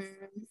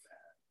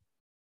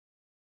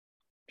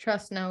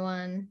 Trust no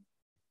one.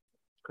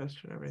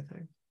 Question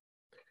everything.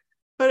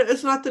 But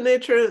it's not the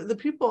nature of the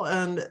people,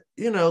 and,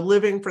 you know,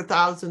 living for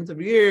thousands of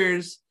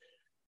years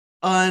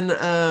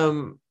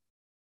on,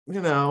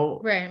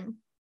 right,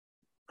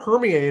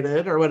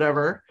 permeated or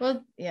whatever.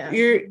 Well, yeah,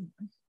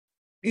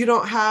 you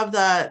don't have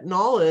that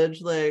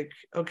knowledge, like,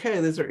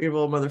 okay, these are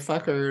evil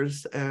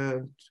motherfuckers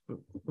and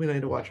we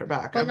need to watch our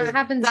back. Well,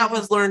 that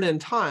was learned in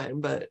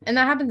time, and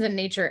that happens in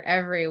nature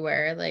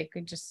everywhere. Like,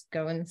 we just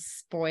go and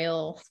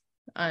spoil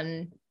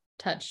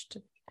untouched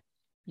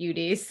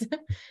beauties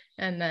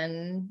and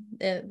then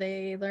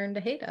they learn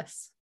to hate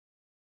us.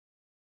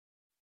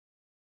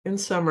 In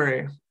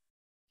summary,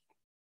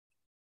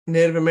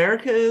 Native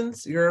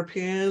Americans,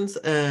 Europeans,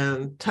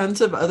 and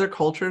tons of other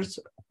cultures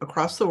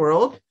across the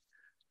world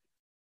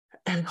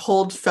and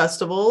hold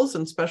festivals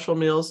and special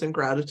meals in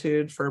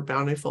gratitude for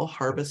bountiful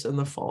harvest in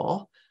the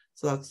fall.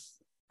 So that's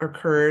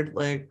occurred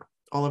like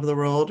all over the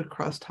world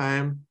across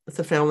time. It's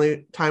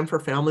a time for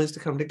families to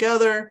come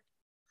together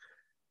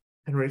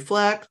and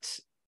reflect.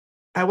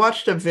 I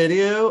watched a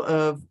video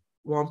of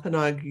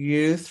Wampanoag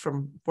youth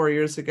from 4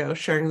 years ago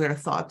sharing their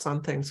thoughts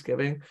on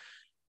Thanksgiving,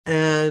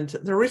 and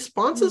the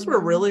responses were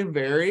really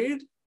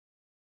varied.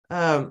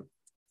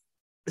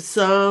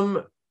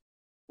 Some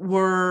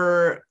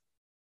were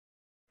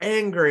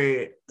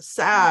angry,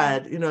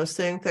 sad,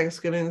 saying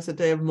Thanksgiving is a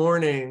day of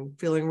mourning,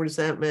 feeling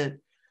resentment.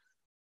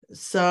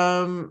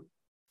 Some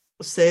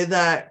say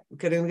that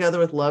getting together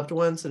with loved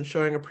ones and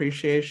showing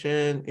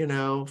appreciation,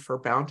 for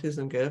bounties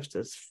and gifts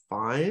is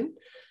fine.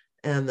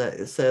 And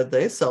that said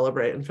they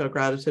celebrate and feel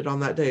gratitude on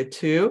that day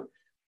too.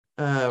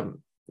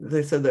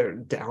 They said they're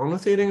down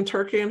with eating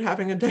turkey and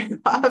having a day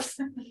off.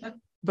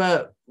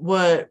 But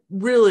what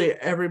really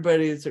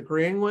everybody's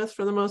agreeing with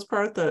for the most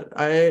part that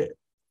I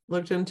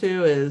looked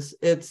into is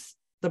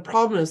the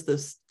problem is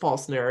this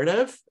false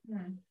narrative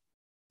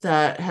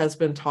that has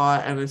been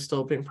taught and is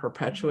still being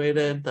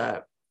perpetuated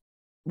that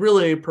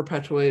really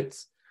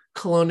perpetuates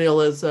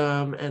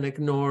colonialism and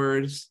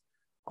ignores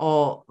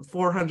all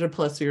 400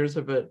 plus years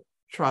of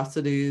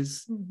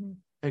atrocities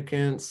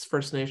against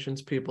First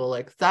Nations people.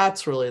 Like,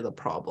 that's really the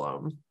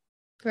problem.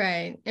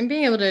 Right. And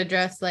being able to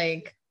address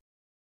like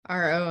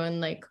our own,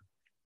 like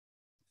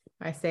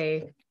I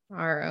say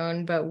our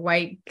own, but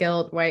white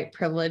guilt, white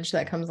privilege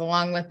that comes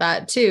along with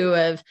that too,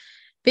 of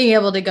being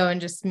able to go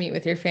and just meet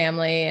with your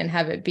family and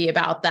have it be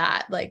about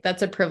that. Like,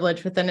 that's a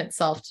privilege within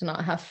itself to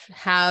not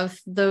have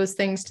those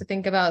things to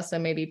think about. So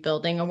maybe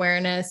building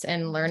awareness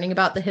and learning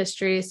about the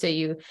history so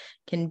you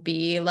can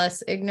be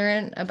less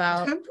ignorant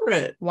about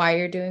why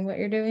you're doing what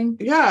you're doing.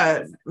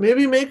 Yeah.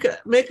 Maybe make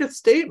a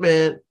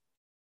statement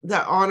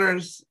that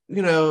honors,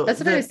 that's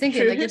what I was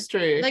thinking. Like,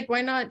 history. Like,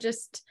 why not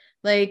just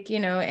like,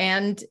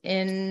 and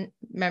in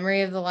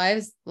memory of the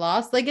lives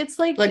lost, like, it's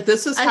like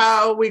this is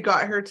how we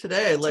got here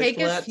today. Like, take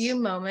a few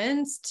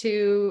moments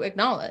to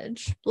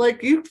acknowledge.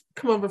 Like, you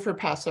come over for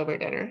Passover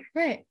dinner.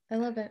 Right. I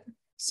love it.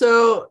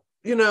 So,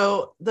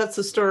 that's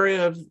the story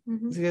of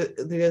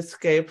the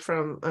escape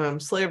from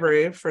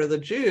slavery for the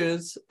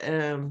Jews.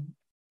 And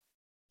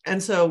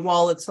so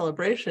while it's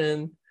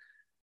celebration,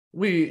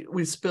 we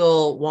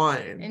spill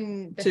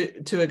wine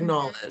to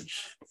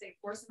acknowledge.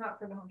 Force them out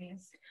for the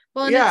homies.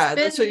 Well,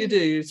 that's what you do.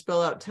 You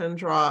spill out 10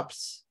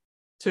 drops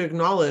to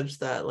acknowledge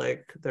that,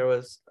 like, there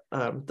was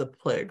the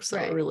plagues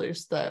that were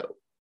released that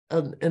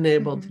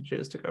enabled the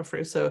Jews to go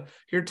free. So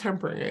you're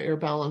tempering it, you're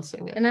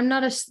balancing it. And I'm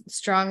not a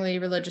strongly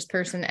religious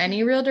person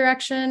any real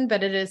direction,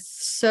 but it is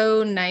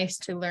so nice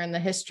to learn the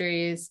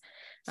histories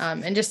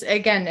and just,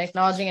 again,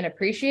 acknowledging and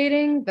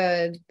appreciating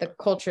the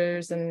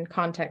cultures and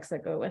contexts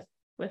that go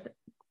with it.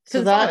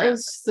 So that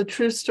is the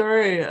true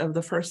story of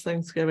the first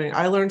Thanksgiving.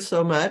 I learned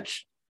so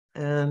much,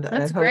 and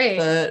I hope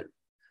that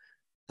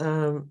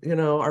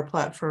our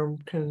platform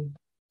can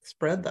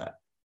spread that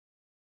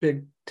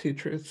big T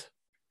truth.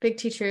 Big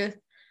T truth.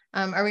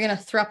 Are we gonna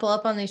thruple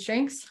up on these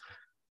drinks?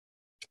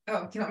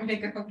 Oh, do you want me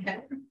to go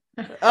again?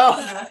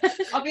 Oh,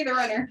 I'll be the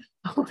runner.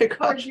 Oh my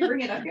gosh. Did you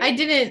bring it up here? I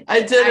didn't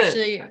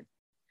actually.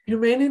 You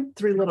may need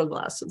 3 little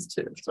glasses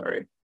too.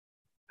 Sorry.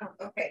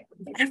 Oh, okay.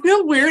 I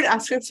feel weird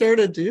asking Sarah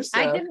to do so.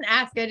 I didn't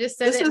ask. I just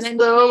said this it. This is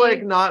so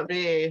like not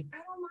me.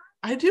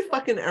 I do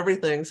fucking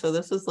everything, so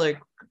this is like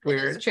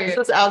weird. It's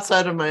just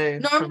outside of my.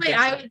 Normally,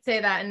 I would say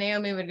that, and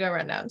Naomi would go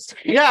run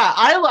downstairs. Yeah,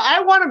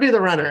 I want to be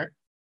the runner.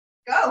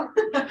 Go.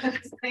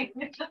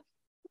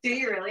 Do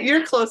you really?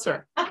 You're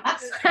closer.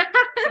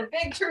 The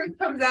big truth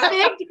comes out.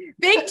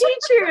 Big T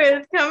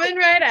truth coming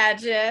right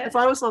at you. If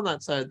I was on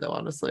that side, though,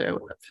 honestly, I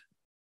would have.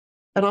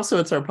 And also,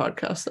 it's our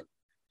podcast.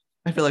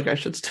 I feel like I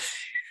should stay.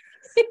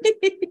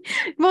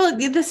 Well,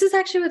 this is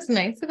actually what's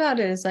nice about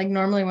it is like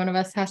normally one of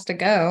us has to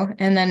go,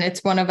 and then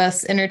it's one of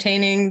us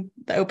entertaining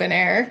the open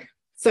air.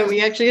 So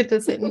we actually get to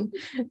sit and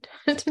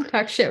to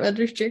talk shit with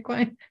our drink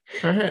wine.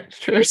 All right,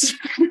 cheers.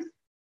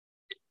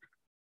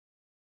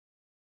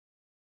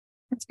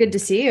 It's good to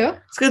see you.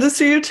 It's good to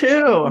see you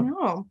too.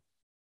 No,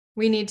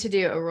 we need to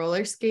do a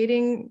roller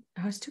skating.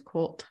 Oh, it's too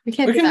cold. We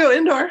can go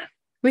indoor.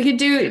 We could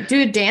do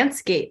a dance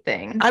skate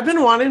thing. I've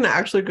been wanting to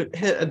actually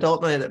hit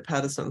adult night at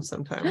Pattison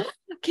sometime.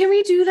 Can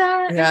we do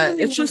that? Yeah,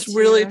 really it's just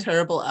really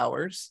terrible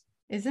hours.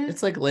 Is it?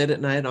 It's like late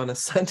at night on a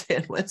Sunday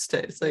and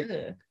Wednesday. It's like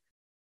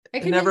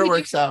it never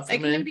works out for me.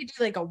 I can maybe do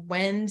like a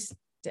Wednesday.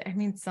 I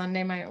mean,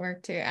 Sunday might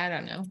work too. I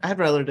don't know. I'd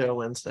rather do a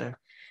Wednesday.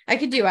 I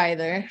could do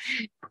either.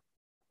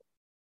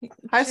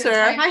 Hi,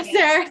 Sarah. Hi,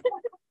 Sarah.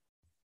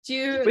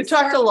 We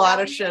talked a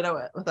lot of shit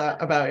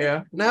about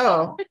you.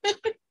 No,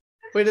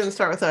 we didn't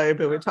start without you,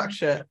 but we talked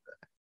shit.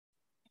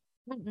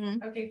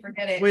 Mm-mm. Okay,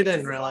 forget it. We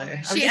didn't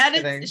really. She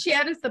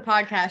edits the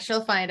podcast.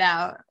 She'll find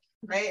out.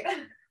 Right.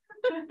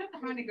 I'm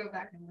gonna go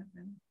back and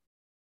listen.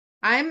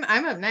 I'm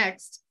up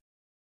next.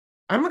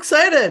 I'm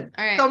excited.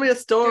 All right. Tell me a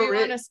story. Do we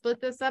want to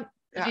split this up?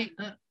 Yeah.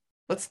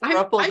 Let's I'm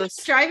thruple this.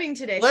 driving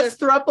today. Let's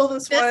thruple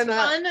this This one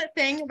up. fun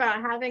thing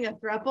about having a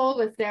thruple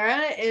with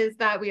Sarah is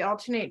that we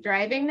alternate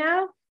driving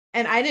now.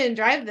 And I didn't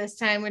drive this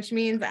time, which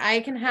means I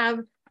can have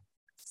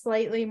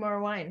slightly more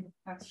wine.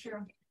 That's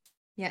true.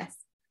 Yes.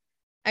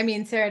 I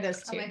mean, Sarah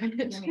does too.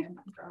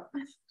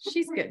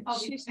 She's good. I'll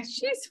be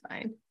She's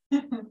fine.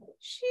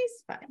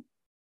 She's fine.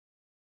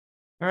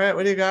 All right,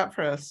 what do you got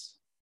for us?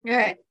 All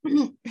right.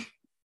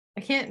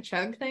 I can't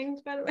chug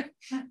things, by the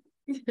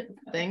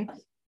way.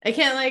 I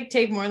can't like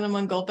take more than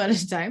one gulp at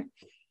a time.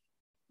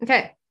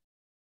 Okay.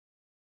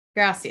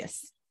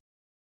 Gracias.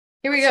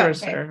 Here we go. Sure, Okay,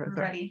 Sarah. we're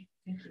ready.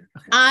 Thank you.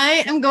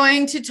 I am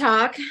going to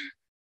talk.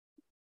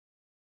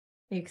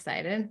 Are you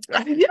excited?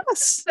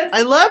 Yes.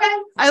 I love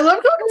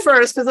going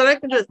first because then I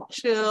can just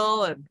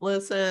chill and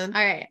listen.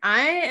 All right.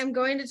 I am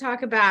going to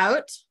talk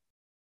about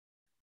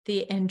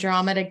the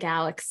Andromeda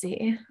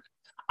Galaxy.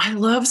 I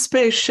love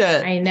space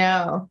shit. I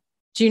know.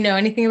 Do you know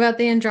anything about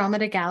the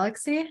Andromeda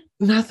Galaxy?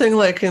 Nothing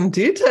like in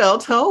detail.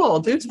 Tell.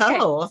 Okay.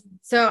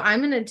 So I'm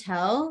going to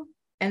tell,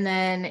 and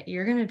then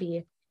you're going to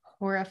be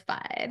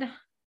horrified.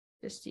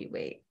 Just you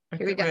wait.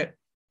 Here we go. Wait.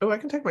 Oh, I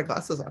can take my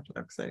glasses off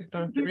now because I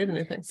don't have to read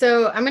anything.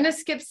 So I'm going to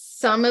skip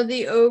some of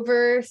the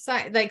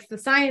like the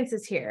science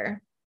is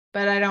here,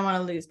 but I don't want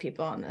to lose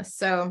people on this.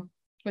 So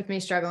with me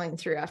struggling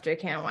through after a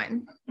can of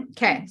wine.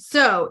 Okay.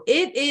 So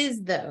it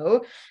is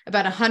though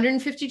about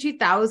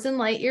 152,000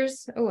 light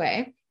years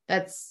away.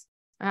 That's,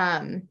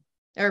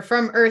 or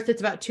from Earth,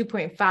 it's about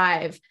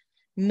 2.5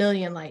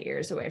 million light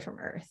years away from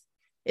Earth.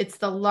 It's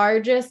the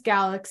largest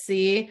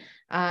galaxy,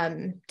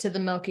 to the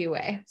Milky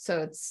Way.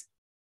 So it's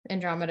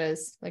Andromeda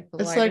is like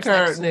the largest like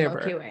our next to the neighbor.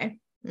 Milky Way.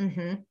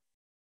 Mm-hmm.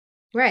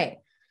 Right.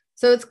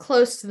 So it's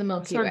close to the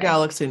Milky It's our Way.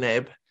 galaxy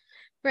name.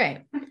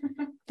 Right.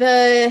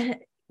 The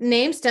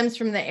name stems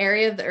from the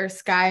area of the Earth's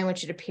sky in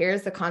which it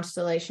appears, the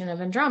constellation of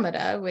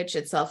Andromeda, which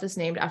itself is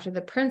named after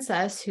the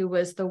princess who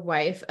was the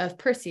wife of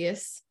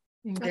Perseus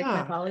in Greek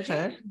mythology.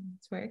 Okay.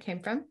 That's where it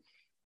came from.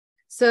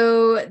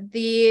 So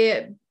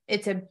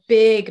it's a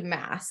big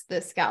mass,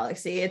 this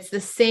galaxy. It's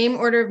the same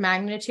order of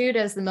magnitude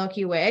as the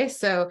Milky Way,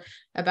 so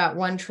about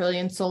 1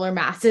 trillion solar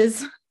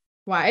masses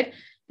wide.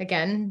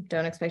 Again,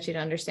 don't expect you to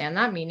understand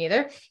that, me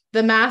neither.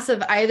 The mass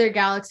of either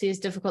galaxy is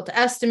difficult to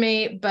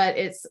estimate, but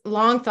it's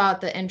long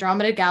thought that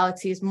Andromeda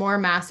galaxy is more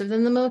massive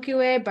than the Milky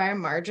Way by a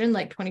margin,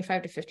 like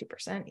 25 to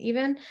 50%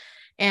 even.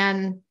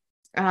 And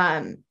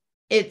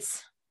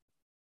it's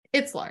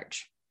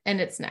large,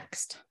 and it's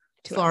next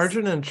to Large us.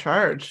 and in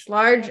charge.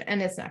 Large,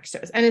 and it's next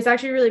to us. And it's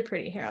actually really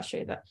pretty. Here, I'll show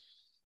you that.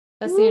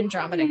 That's the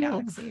Andromeda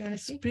galaxy. You want to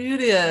see?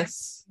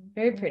 Beauteous.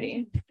 Very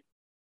pretty.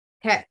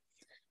 Okay.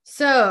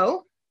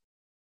 So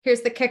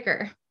here's the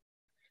kicker.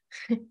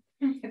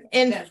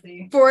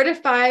 In 4 to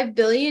 5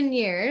 billion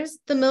years,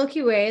 the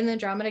Milky Way and the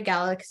Andromeda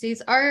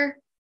galaxies are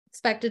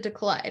expected to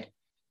collide.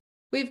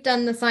 We've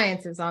done the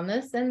sciences on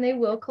this, and they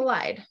will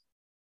collide.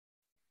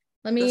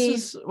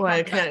 This is why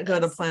I can't go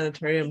to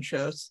planetarium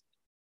shows.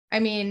 I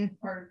mean,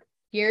 Or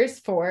years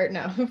 4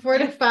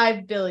 to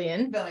 5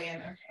 billion.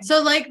 billion. Okay.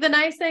 So like the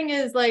nice thing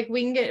is like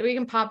we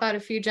can pop out a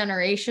few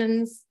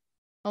generations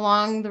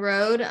along the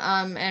road,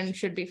 and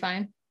should be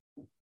fine.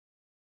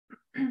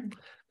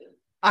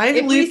 I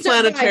If we leave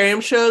survive-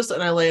 planetarium shows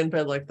and I lay in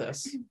bed like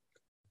this,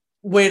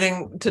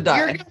 waiting to die.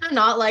 You're gonna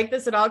not like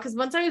this at all, because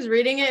once I was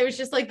reading it, it was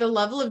just like the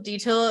level of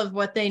detail of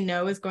what they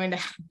know is going to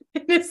happen.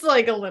 It's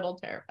like a little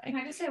terrifying.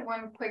 Can I just say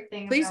one quick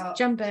thing? Please about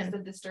jump just in. The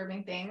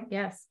disturbing thing.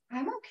 Yes.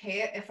 I'm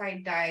okay if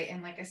I die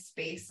in like a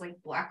space like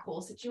black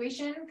hole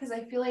situation, because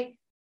I feel like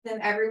then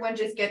everyone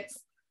just gets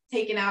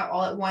taken out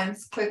all at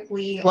once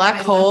quickly. Black all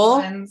my hole?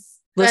 loved ones.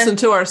 Listen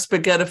to our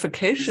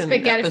spaghettification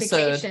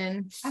episode.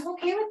 Spaghettification. I'm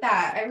okay with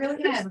that. I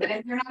really am.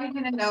 And you're not even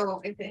gonna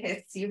know if it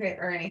hits you hit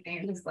or anything.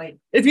 It's just like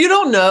If you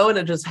don't know and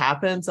it just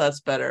happens,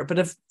 that's better. But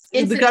if the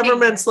Instantaneous.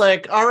 government's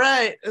like, all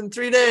right, in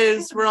 3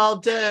 days, we're all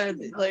dead,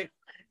 like,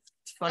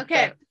 fuck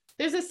Okay. that.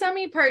 There's a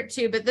semi part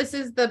 2, but this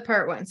is the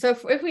part 1. So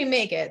if we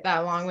make it that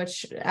long,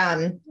 which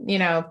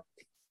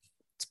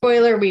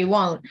spoiler, we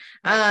won't.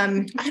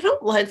 I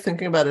don't like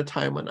thinking about a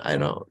time when I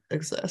don't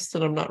exist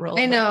and I'm not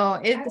relevant. I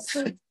know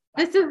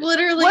this is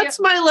literally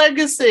What's my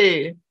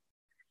legacy?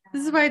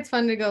 this is why it's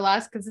fun to go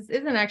last, because this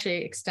isn't actually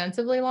an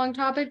extensively long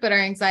topic, but our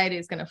anxiety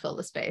is going to fill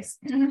the space.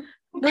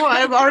 No,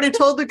 I've already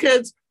told the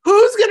kids,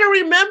 who's going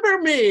to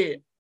remember me?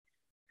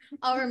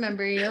 I'll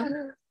remember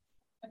you.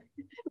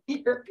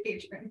 your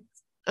patrons.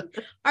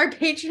 Our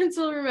patrons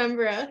will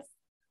remember us.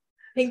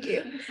 Thank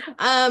you.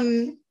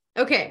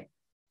 Okay.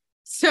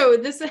 So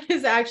this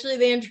is actually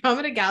the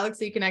Andromeda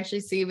Galaxy you can actually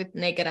see with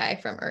naked eye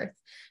from Earth.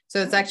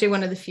 So it's actually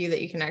one of the few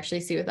that you can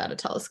actually see without a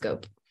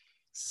telescope.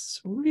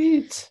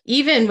 Sweet.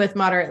 Even with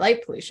moderate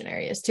light pollution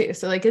areas too.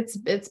 So like it's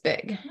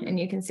big and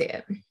you can see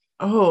it.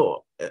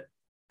 Oh,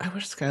 I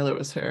wish Skylar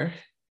was here.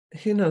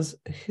 He knows.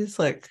 He's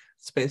like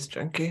space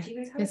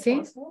junkie. Is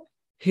he?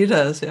 He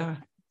does, yeah.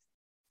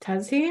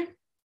 Does he?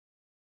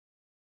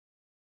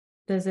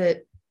 Does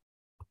it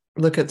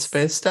look at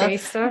space stuff?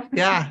 Space stuff?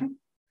 Yeah.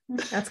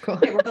 That's cool.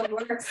 It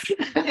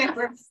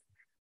works.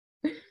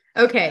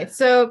 Okay,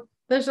 so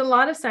there's a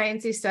lot of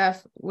sciencey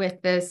stuff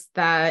with this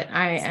that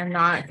I am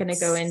not going to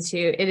go into.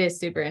 It is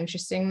super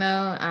interesting though.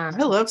 I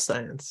love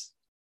science.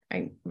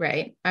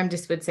 Right. I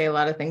just would say a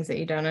lot of things that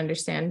you don't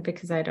understand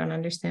because I don't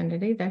understand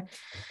it either.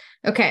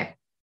 Okay.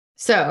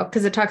 So,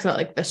 because it talks about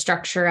like the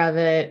structure of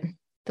it,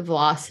 the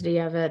velocity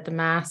of it, the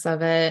mass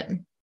of it.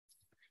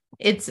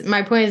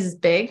 My point is it's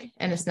big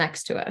and it's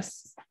next to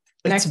us.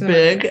 It's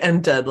big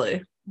and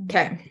deadly.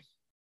 Okay.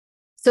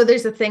 So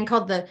there's a thing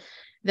called the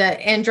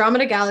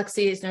Andromeda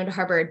Galaxy is known to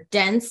harbor a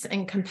dense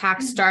and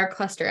compact star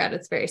cluster at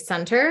its very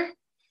center.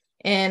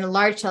 In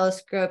large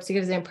telescopes, it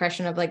gives the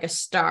impression of like a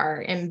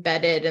star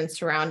embedded and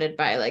surrounded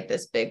by like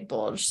this big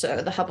bulge.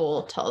 So the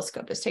Hubble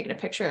telescope is taking a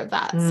picture of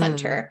that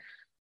center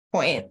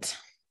point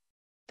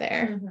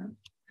there.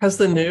 Has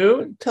the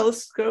new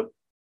telescope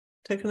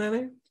taken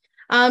any?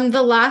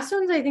 The last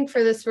ones I think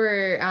for this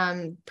were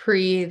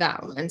pre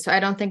that one, so I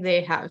don't think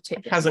they have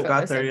taken. Hasn't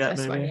got there yet.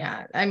 This maybe. one,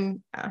 yeah.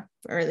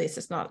 Or at least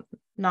it's not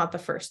the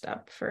first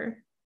step for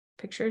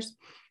pictures.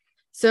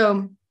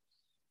 So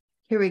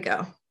here we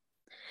go.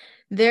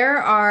 There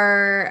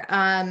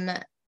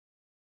are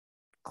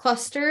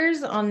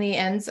clusters on the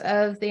ends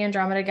of the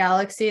Andromeda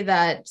Galaxy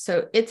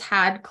so it's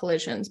had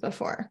collisions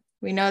before.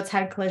 We know it's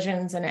had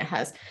collisions and it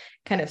has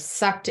kind of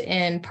sucked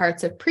in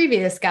parts of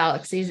previous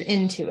galaxies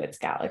into its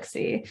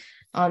galaxy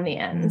on the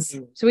ends.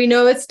 Mm-hmm. So we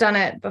know it's done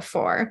it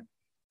before.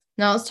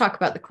 Now let's talk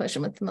about the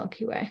collision with the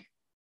Milky Way.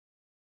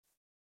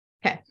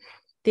 Okay.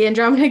 The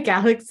Andromeda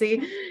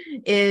Galaxy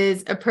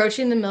is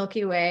approaching the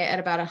Milky Way at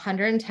about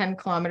 110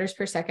 kilometers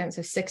per second,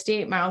 so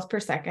 68 miles per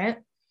second.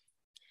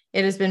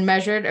 It has been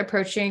measured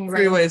approaching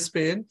freeway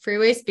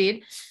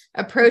speed,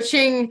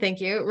 approaching,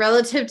 thank you,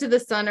 relative to the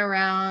sun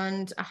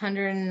around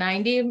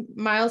 190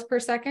 miles per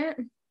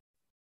second.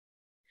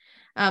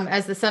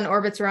 As the sun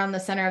orbits around the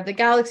center of the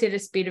galaxy at a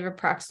speed of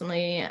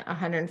approximately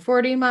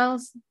 140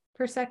 miles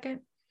per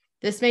second.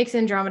 This makes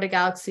Andromeda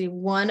Galaxy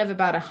one of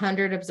about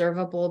 100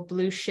 observable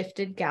blue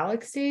shifted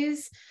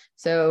galaxies.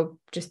 So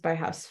just by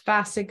how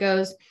fast it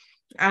goes,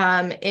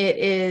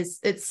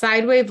 its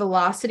sideway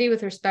velocity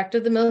with respect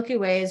to the Milky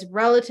Way is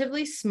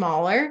relatively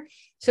smaller.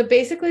 So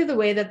basically the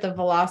way that the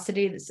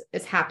velocity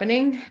is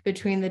happening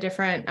between the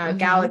different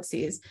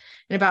galaxies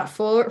in about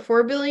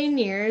 4 billion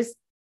years,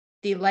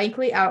 the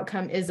likely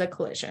outcome is a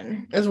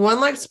collision. Is one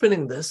like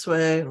spinning this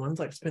way and one's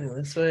like spinning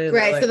this way?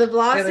 Right. Like so the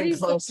velocity is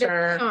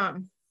closer.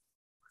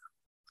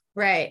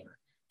 Right.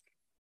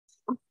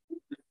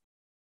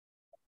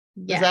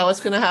 Yes. Is that what's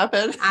going to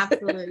happen?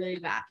 Absolutely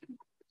that.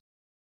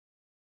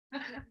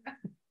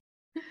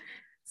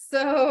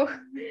 So,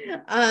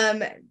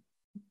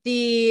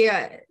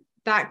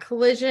 that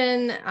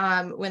collision,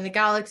 when the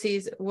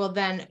galaxies will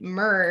then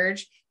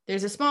merge,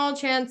 there's a small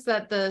chance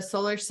that the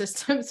solar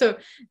system. So,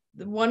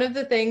 one of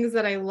the things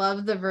that I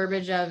love the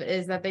verbiage of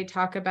is that they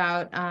talk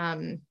about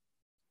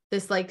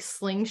this like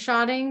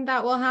slingshotting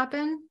that will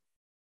happen.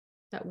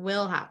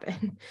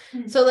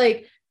 So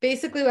like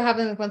basically what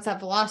happens once that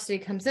velocity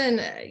comes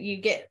in, you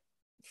get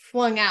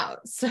flung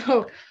out.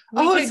 So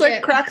it's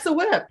like crack the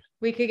whip.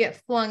 We could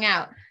get flung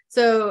out.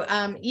 So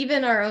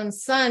even our own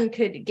sun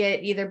could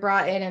get either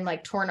brought in and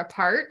like torn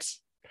apart,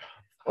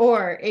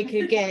 or it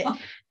could get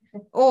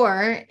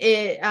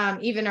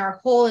even our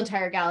whole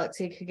entire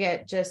galaxy could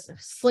get just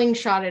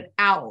slingshotted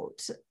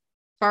out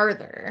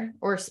farther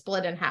or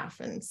split in half,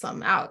 and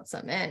some out,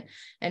 some in,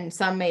 and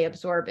some may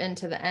absorb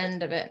into the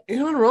end of it. You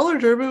know, in roller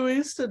derby we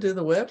used to do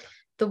the whip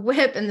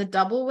and the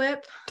double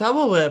whip.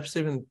 Double whip's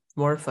even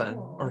more fun.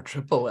 Or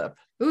triple whip.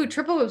 Ooh,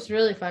 triple whip's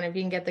really fun if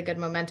you can get the good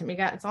momentum.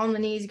 It's on the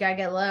knees, you gotta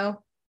get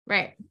low.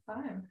 Right.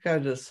 Fun.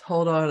 Gotta just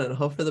hold on and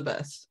hope for the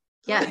best.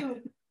 So are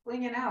you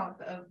flinging out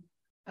the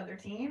other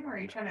team, or are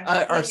you trying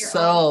to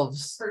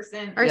ourselves?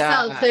 Ourselves.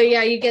 Yeah. So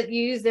you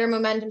use their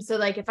momentum. So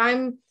like if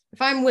I'm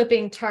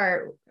whipping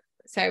Tart.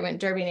 So I went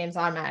derby names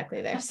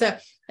automatically there. So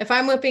if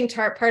I'm whipping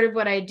Tart, part of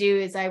what I do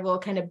is I will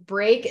kind of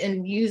break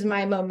and use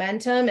my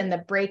momentum and the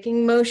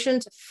braking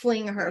motion to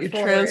fling her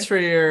forward. Transfer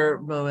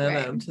your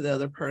momentum to the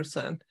other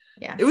person.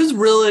 Yeah. It was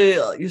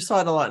really, you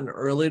saw it a lot in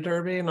early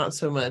derby, not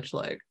so much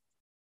like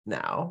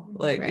now.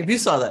 Like if you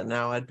saw that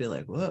now, I'd be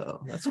like,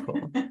 whoa, that's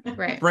cool.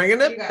 Right.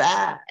 Bringing it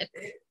back.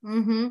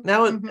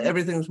 Now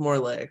everything's more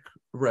like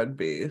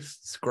rugby,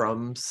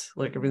 scrums,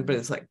 like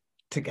everybody's like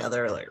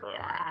together,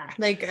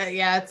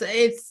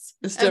 it's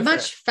a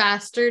much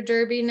faster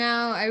derby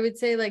now. I would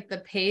say like the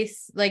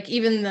pace, like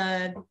even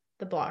the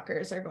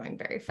blockers are going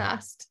very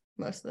fast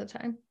most of the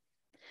time,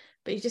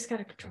 but you just got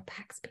to control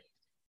back speed.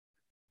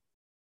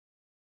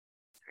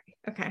 Sorry.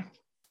 Okay.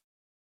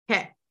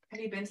 Have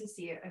you been to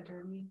see a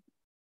derby?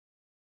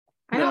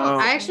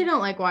 I actually don't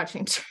like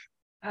watching.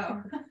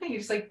 Oh, you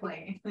just like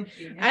playing.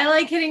 I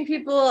like hitting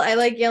people. I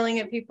like yelling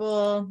at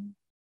people.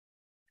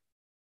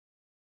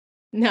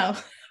 No.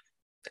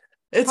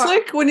 It's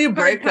like when you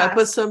break up pass.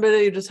 with somebody,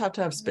 you just have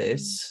to have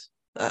space.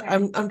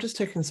 I'm just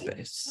taking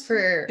space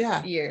For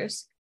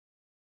years.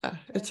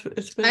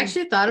 It's been. I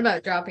actually thought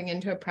about dropping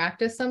into a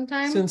practice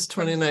sometime Since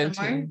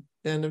 2019,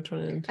 the end of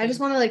 2019. I just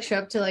want to like show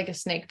up to like a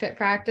snake pit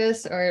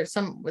practice or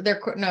their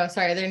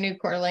new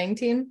Coeur d'Alene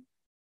team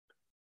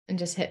and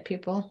just hit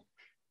people.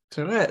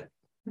 Do it.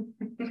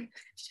 I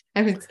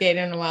haven't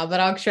skated in a while, but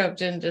I'll show up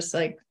just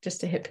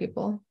to hit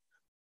people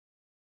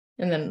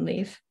and then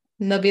leave.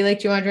 And they'll be like,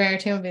 "Do you want to join our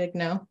team?" I'll be like,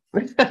 "No."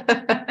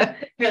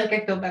 You're like,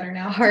 I feel better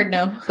now. Hard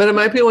no. But it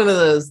might be one of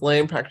those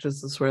lame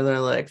practices where they're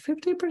like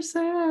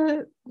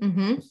 50%.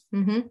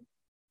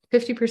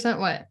 50%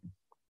 what?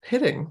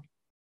 Hitting.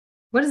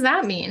 What does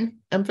that mean?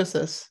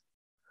 Emphasis.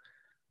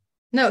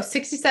 No,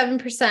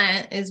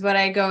 67% is what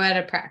I go at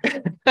a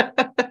practice.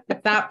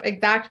 That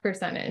exact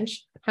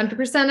percentage.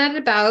 100% at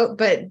about,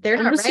 but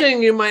they're not ready.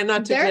 Saying you might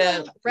not They're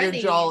get not your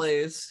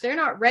jollies. They're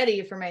not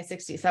ready for my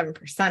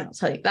 67%. I'll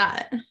tell you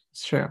that.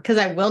 It's true. Because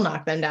I will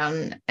knock them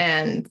down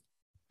and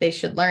they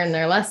should learn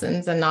their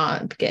lessons and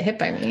not get hit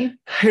by me.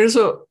 Here's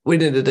what we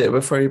need to do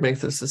before you make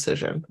this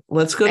decision.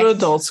 Let's go to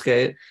adult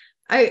skate.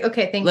 Thank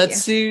you.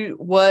 Let's see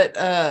what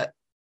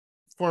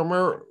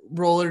former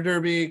roller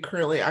derby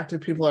currently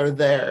active people are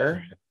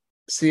there.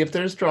 See if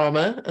there's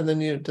drama, and then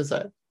you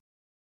decide.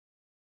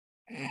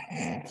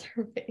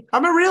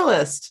 I'm a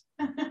realist.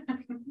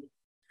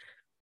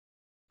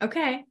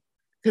 Okay.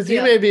 Because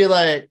you may be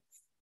like,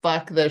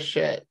 fuck this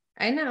shit.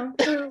 I know.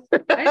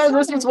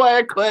 This is why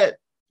I quit.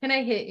 Can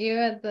I hit you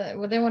at the...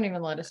 Well, they won't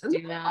even let us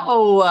do that.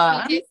 Oh,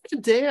 I need to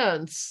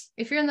dance.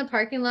 If you're in the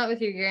parking lot with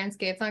your gear and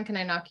skates on, can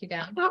I knock you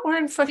down? I'm not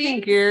wearing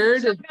fucking gear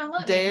to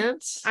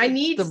dance. I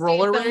need the to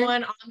roller see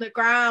someone on the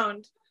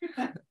ground.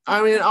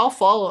 I mean, I'll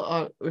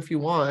follow if you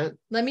want.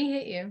 Let me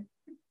hit you.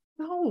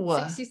 No.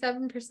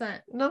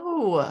 67%.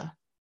 No.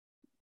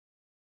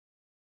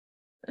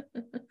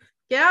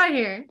 Get out of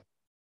here.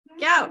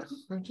 Get out.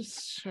 I'm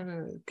just trying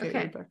to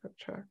get you back on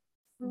track.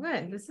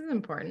 Good. This is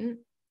important.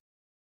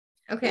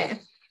 Okay.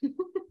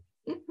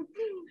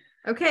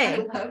 Okay. I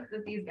love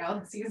that these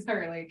galaxies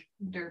are like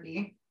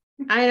derby.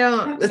 I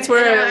don't. That's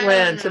where I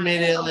went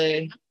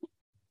immediately.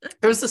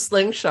 There was a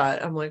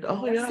slingshot. I'm like,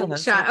 oh yeah,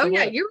 slingshot. Oh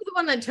yeah, you were the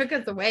one that took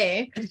us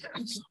away.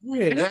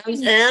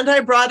 And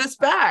I brought us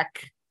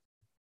back.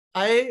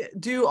 I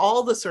do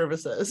all the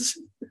services.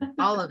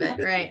 All of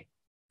it, right?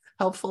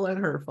 Helpful and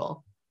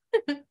hurtful.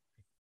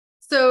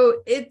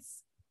 So it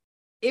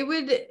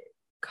would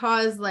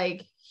cause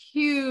like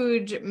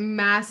huge,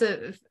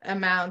 massive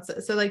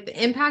amounts. So like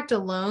the impact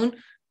alone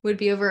would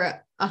be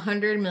over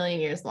 100 million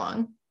years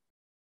long.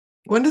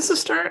 When does this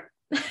start?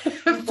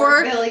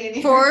 4 billion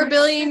years. 4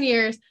 billion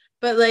years.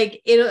 But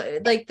like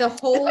it, like the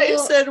whole. I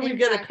said we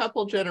get a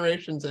couple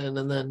generations in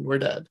and then we're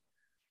dead.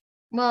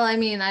 Well, I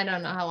mean, I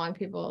don't know how long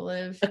people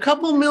live. A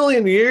couple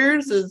million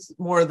years is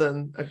more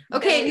than.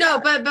 Okay, no,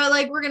 but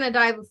like we're gonna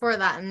die before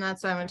that, and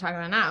that's what I'm gonna talk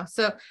about now.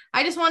 So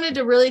I just wanted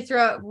to really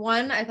throw out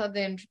one. I thought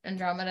the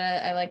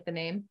Andromeda. I like the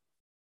name,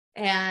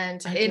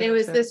 and it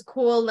was this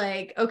cool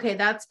like. Okay,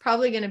 that's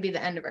probably gonna be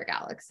the end of our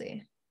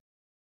galaxy.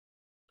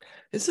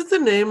 Is it the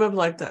name of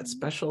like that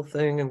special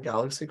thing in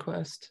Galaxy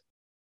Quest?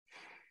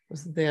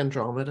 Was it the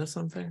Andromeda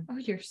something? Oh,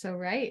 you're so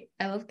right.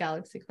 I love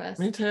Galaxy Quest.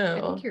 Me too. I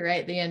think you're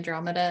right. The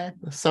Andromeda.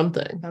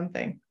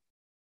 Something.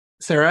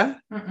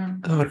 Sarah?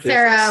 Oh,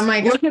 Sarah, oh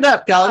my God. Look it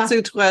up.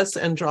 Galaxy Quest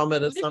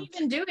Andromeda. What have you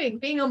been doing?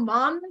 Being a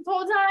mom this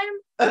whole time?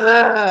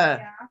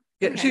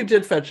 Yeah, she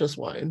did fetch us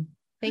wine.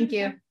 Thank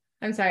you.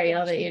 I'm sorry I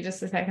yelled at you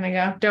just a second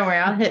ago. Don't worry,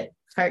 I'll hit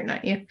heart,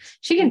 not you.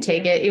 She can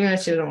take it even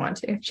if she doesn't want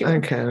to. She I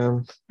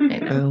can.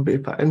 It'll be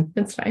fine.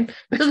 It's fine.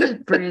 She'll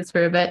just bruise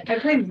for a bit. I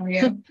played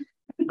Mario.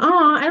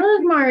 Oh, I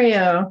love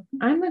Mario.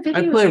 I'm a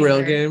video I play gamer.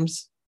 real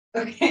games.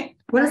 Okay.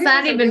 What does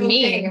that even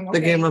mean? The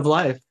game of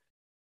life.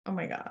 Oh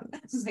my God.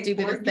 That's the Like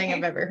stupidest thing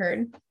I've ever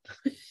heard.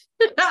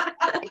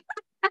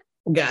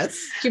 Yes.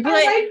 Should I be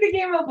like, like the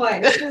game of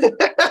life.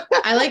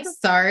 I like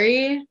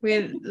sorry.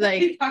 We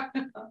like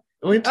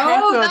We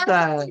talked about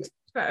that.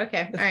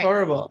 okay. It's All right.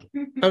 horrible.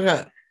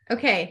 Okay.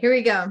 Okay, here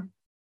we go.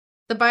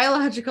 The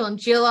biological and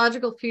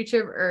geological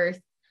future of Earth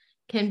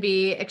can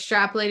be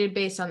extrapolated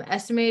based on the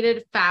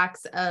estimated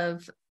facts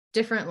of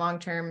different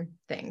long-term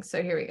things.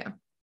 So here we go.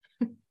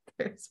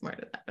 Very smart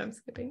at that. I'm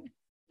skipping.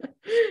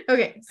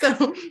 Okay,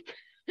 so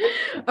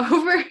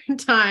over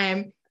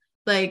time,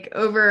 like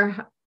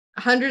over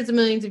hundreds of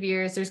millions of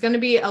years, there's going to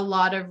be a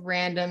lot of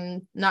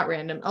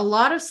a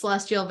lot of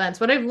celestial events.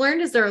 What I've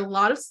learned is there are a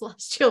lot of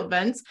celestial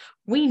events.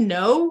 We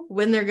know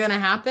when they're going to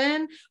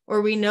happen,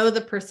 or we know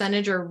the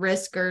percentage or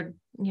risk or,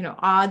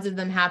 odds of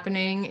them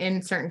happening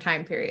in certain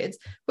time periods,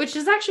 which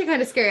is actually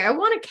kind of scary. I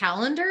want a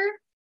calendar.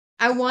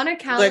 I want a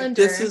calendar. Like,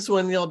 this is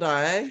when you'll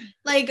die.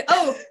 Like,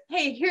 oh,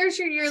 hey, here's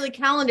your yearly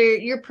calendar.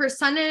 Your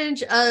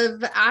percentage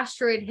of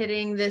asteroid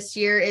hitting this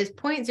year is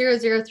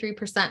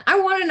 0.003%. I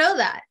want to know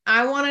that.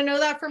 I want to know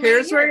that for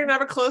Here's where you're gonna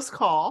have a close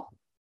call.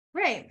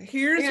 Right.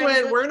 Here's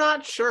when we're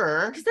not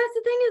sure. Because that's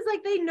the thing is,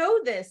 like, they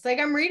know this. Like,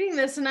 I'm reading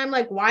this and I'm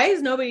like, why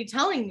is nobody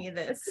telling me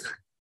this?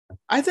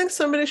 I think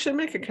somebody should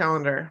make a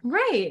calendar.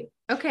 Right.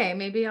 Okay,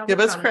 maybe I'll give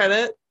us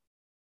credit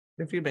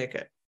if you make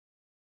it.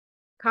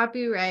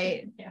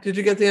 Copyright. Yeah. Did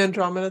you get the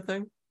Andromeda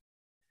thing?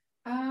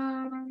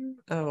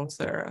 Oh,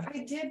 Sarah. I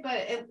did, but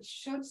it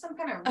showed some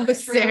kind of Oh,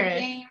 Sarah.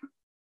 game.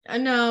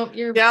 No,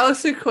 you're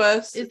Galaxy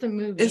Quest. It's a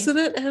movie. Isn't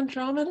it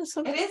Andromeda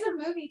something? It is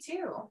a movie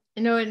too.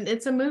 No,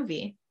 it's a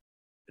movie.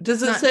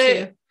 Does it Not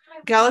say two.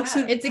 Galaxy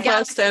It's a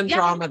Quest Galaxy-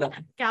 Andromeda?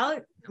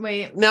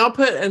 Wait. Now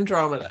put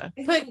Andromeda.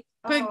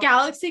 Put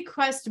Galaxy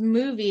Quest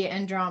movie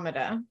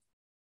Andromeda.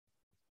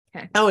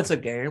 Okay. Oh, it's a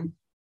game.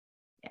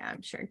 Yeah,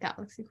 I'm sure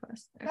Galaxy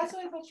Quest. Okay. That's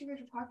what I thought you guys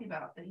were talking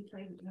about, that he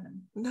played with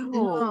him. No,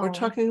 we're No.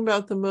 talking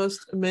about the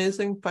most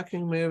amazing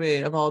fucking movie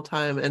of all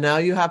time, and now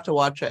you have to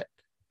watch it.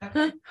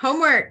 Okay.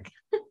 Homework.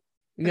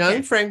 Young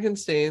Okay.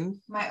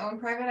 Frankenstein My Own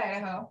Private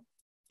Idaho.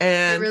 It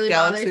and really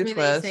bothers Galaxy me that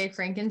Quest. you say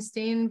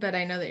Frankenstein, but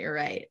I know that you're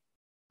right.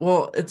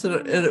 Well, it's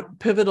a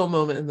pivotal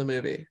moment in the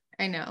movie.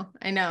 I know.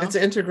 It's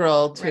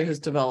integral to Right. his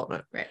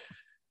development. Right.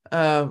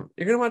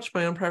 You're gonna watch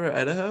My Own Private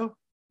Idaho?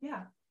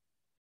 Yeah.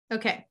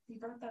 Okay. You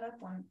brought that up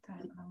one time.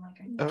 And I'm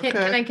like, Okay.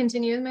 Can I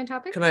continue with my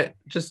topic? Can I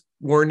just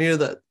warn you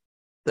that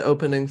the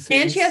opening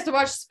scene And she has to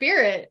watch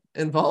Spirit.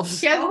 involves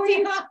She hasn't Oh,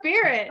 seen yeah.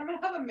 Spirit. I'm gonna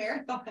have a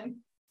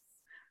marathon.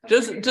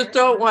 just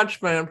don't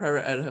watch My Own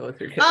Private Idaho with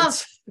your kids. Oh,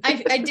 I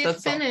did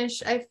That's all.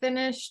 finish. I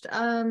finished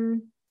Fairy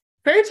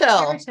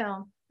Tale. Fairy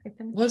Tale. I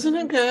finished Wasn't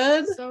it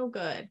good? So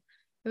good.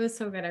 It was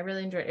so good. I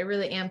really enjoyed it. It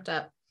really amped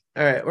up.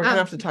 All right, we're gonna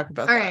have to talk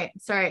about All that. right.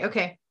 Sorry.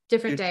 Okay.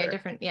 Different day. Future.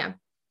 Different. Yeah.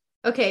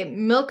 Okay.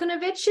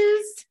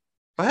 Milkonovich's.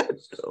 What?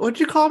 What'd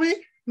you call me?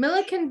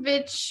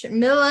 Milikovich.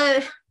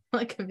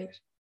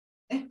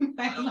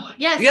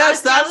 Yes.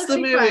 Yes, that's the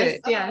Galaxy movie.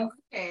 Quest, yeah.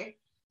 Okay.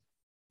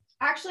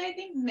 Actually, I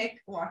think Nick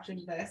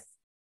watches this.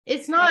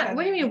 It's not.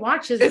 What do you mean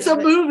watches? It's it?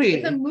 a movie.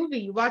 It's a movie.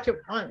 You watch it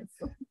once.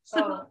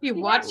 Oh, He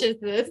watches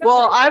this.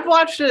 Well, I've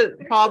watched it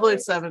probably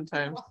 7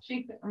 times.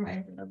 Watching it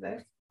reminds me of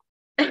this.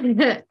 Oh,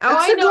 It's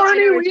I know.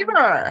 Sigourney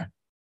Weaver.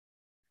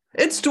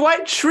 It's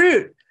Dwight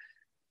Schrute.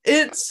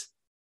 It's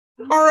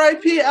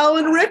R.I.P.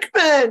 Alan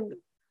Rickman.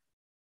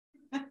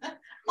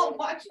 I'll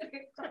watch it.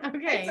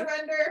 Okay. I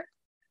surrender.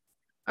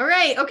 All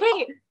right.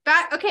 Okay.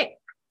 Back. Okay.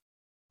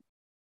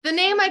 The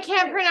name I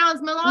can't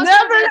pronounce. Milan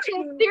Never-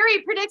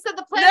 theory predicts that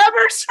the planet.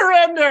 Never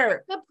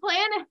surrender. The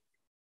planet.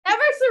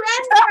 Never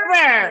surrender.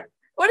 Never.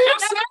 What do you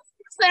say,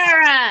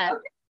 Sarah?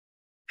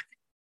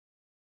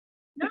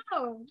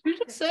 No. You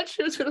just said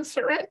she was going to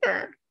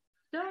surrender.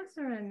 Don't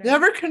surrender.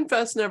 Never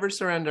confess, never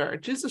surrender.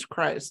 Jesus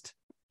Christ.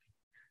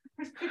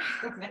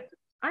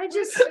 I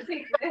just.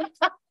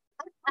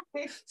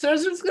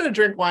 Sarah's just going to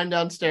drink wine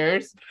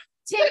downstairs.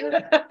 Ting,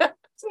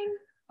 ting.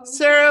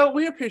 Sarah,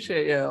 we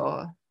appreciate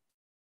you.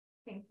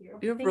 Thank you.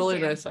 You have Thank really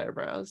you. nice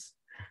eyebrows.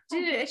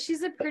 Dude,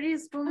 she's the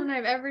prettiest woman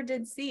I've ever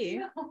did see.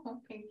 No,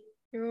 thank you.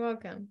 You're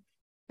welcome.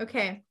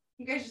 Okay.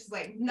 You guys just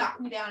like knock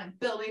me down and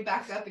build me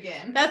back up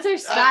again. That's our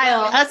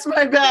style. That's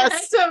my That's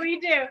best. what we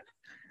do.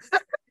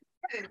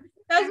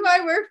 That's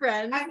why we're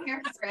friends. I'm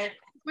here for it.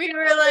 We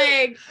were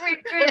like,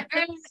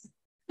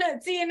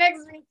 see you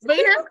next week. But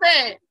you're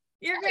great.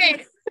 You're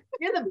great.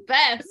 You're the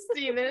best,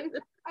 Steven.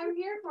 I'm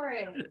here for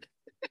it.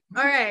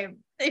 All right.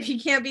 If you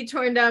can't be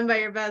torn down by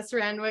your best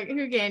friend,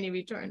 who can you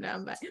be torn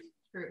down by?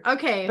 True.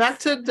 Okay. Back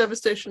to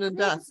devastation and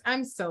death.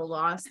 I'm so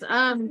lost.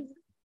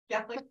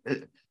 Yeah,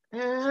 like,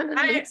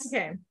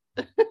 Okay.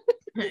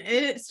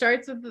 It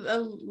starts with a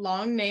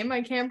long name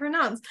I can't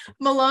pronounce.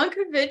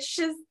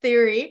 Milankovich's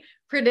theory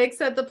predicts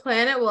that the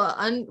planet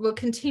will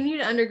continue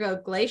to undergo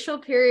glacial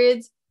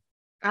periods,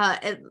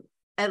 at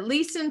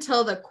least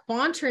until the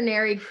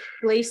Quaternary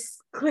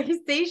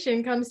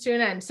glaciation comes to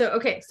an end. So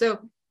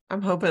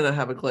I'm hoping to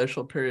have a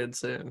glacial period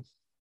soon.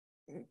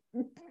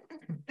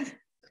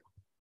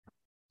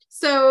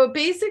 So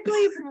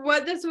basically,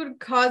 what this would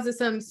cause is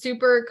some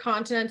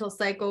supercontinental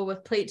cycle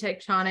with plate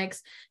tectonics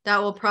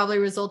that will probably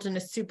result in a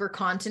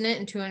supercontinent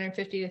in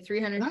 250 to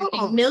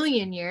 350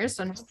 million years.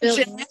 So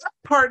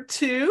Part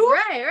 2.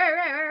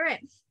 Right.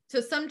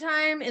 So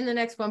sometime in the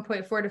next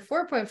 1.4 to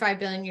 4.5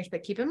 billion years,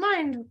 but keep in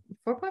mind,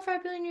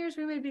 4.5 billion years,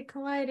 we may be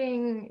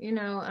colliding,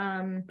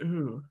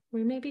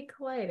 we may be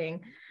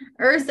colliding.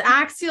 Earth's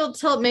axial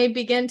tilt may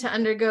begin to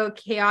undergo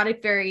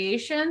chaotic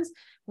variations,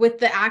 with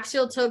the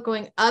axial tilt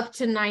going up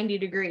to 90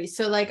 degrees.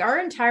 So like our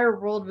entire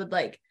world would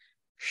like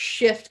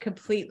shift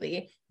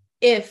completely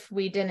if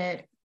we didn't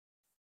It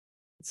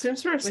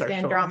seems very with sexual.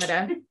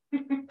 Andromeda.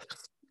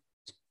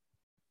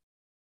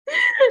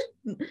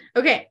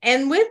 Okay,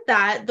 and with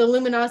that, the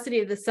luminosity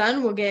of the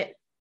sun will get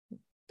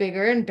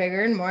bigger and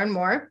bigger and more and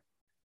more.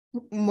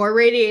 More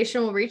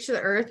radiation will reach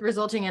the Earth,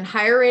 resulting in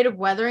higher rate of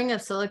weathering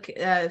of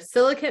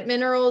silicate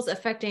minerals,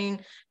 affecting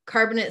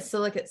carbonate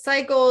silicate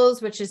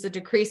cycles, which is a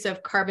decrease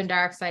of carbon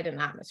dioxide in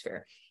the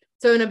atmosphere.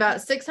 So in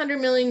about 600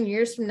 million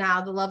years from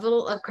now, the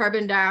level of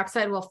carbon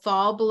dioxide will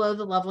fall below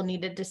the level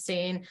needed to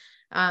sustain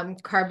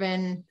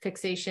carbon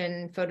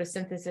fixation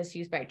photosynthesis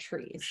used by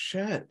trees.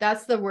 Shit.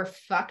 That's the we're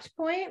fucked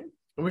point.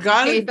 We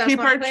gotta keep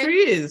our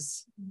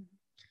trees.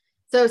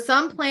 So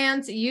some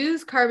plants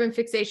use carbon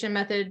fixation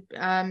method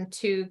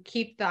to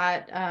keep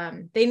that,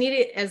 they need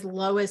it as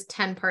low as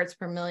 10 parts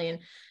per million.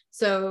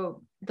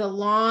 So the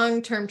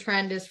long-term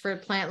trend is for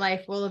plant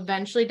life will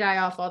eventually die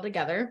off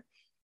altogether.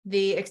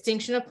 The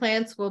extinction of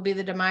plants will be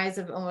the demise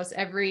of almost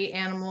every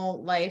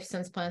animal life,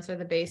 since plants are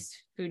the base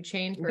food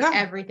chain for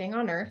everything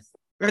on Earth.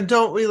 And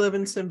don't we live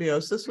in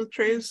symbiosis with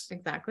trees?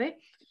 Exactly.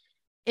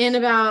 In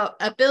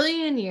about 1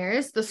 billion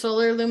years, the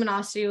solar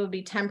luminosity will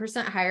be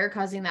 10% higher,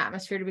 causing the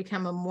atmosphere to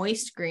become a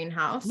moist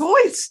greenhouse.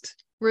 Moist,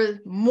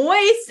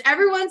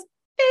 everyone's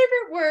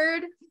favorite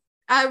word,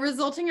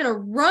 resulting in a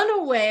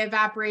runaway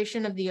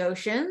evaporation of the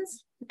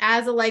oceans.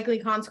 As a likely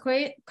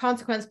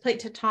consequence,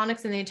 plate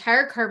tectonics and the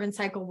entire carbon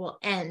cycle will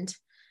end.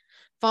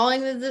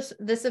 Following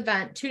this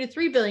event, 2 to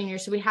 3 billion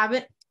years, so we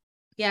haven't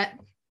yet,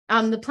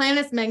 the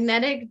planet's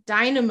magnetic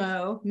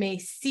dynamo may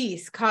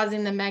cease,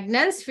 causing the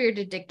magnetosphere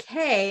to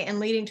decay and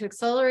leading to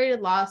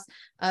accelerated loss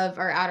of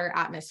our outer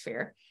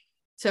atmosphere.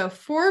 So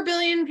 4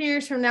 billion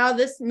years from now,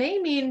 this may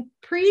mean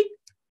pre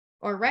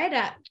or right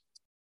at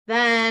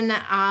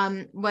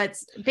then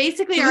what's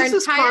basically so our this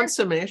entire is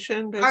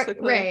consummation,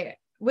 basically. right,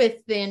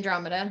 with the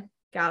Andromeda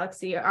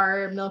galaxy,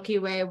 our Milky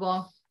Way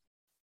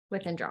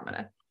with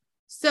Andromeda.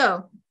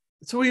 So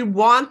we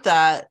want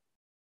that.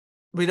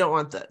 We don't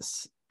want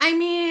this. I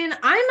mean,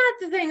 I'm at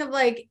the thing of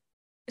like,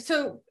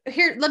 so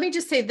here, let me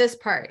just say this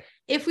part.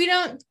 If we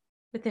don't,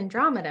 with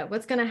Andromeda,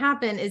 what's going to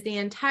happen is the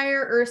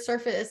entire Earth's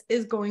surface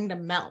is going to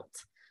melt.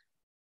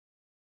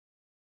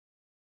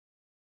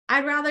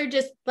 I'd rather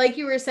just, like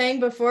you were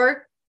saying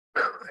before,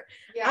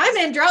 I'm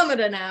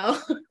Andromeda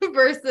now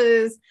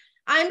versus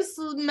I'm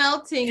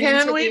melting.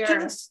 Can we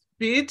just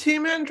be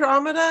Team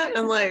Andromeda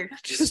and like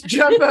just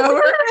jump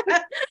over?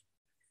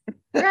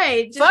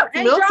 Right. Fuck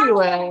Milky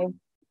Way.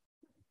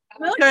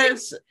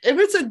 Because if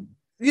it's a,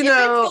 if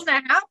it's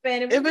gonna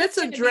happen, if it's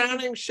a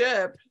drowning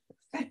ship,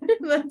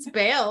 let's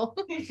bail.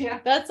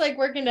 Yeah. That's like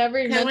working to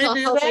every mental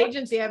health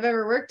agency I've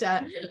ever worked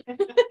at.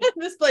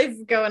 This place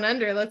is going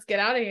under. Let's get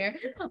out of here.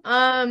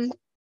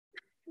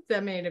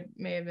 That may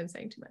have been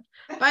saying too much.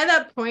 By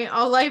that point,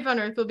 all life on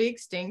Earth will be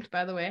extinct,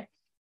 by the way.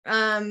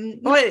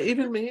 Wait,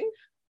 even me?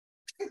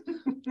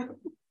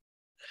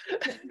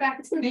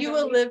 You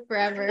will live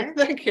forever.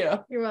 Thank you.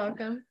 You're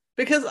welcome.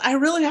 Because I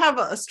really have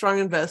a strong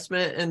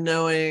investment in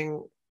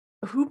knowing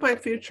who my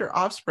future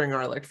offspring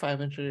are like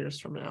 500 years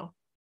from now.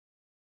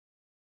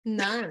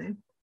 None.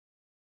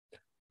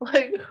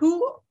 Like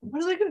what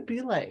are they going to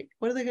be like?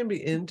 What are they going to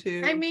be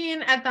into? I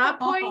mean, at that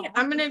point,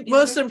 I'm going to...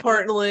 Most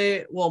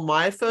importantly, will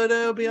my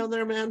photo be on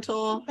their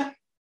mantle?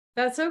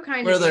 That's so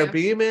kind Will of there you.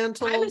 be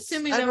mantles? I'm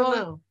assuming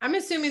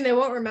they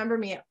won't remember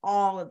me at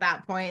all at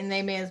that point, and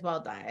they may as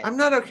well die. I'm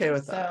not okay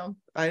with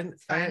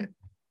that.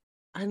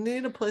 I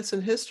need a place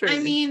in history. I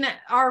mean,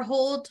 our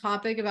whole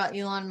topic about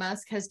Elon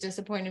Musk has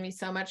disappointed me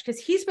so much because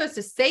he's supposed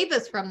to save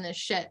us from this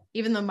shit,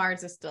 even though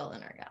Mars is still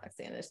in our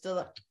galaxy and there's still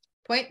a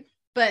point.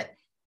 But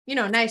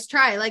nice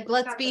try. Like,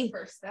 let's be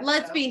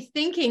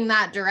thinking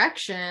that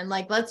direction.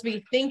 Like, let's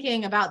be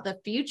thinking about the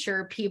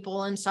future,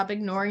 people, and stop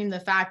ignoring the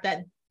fact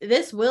that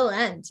this will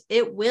end.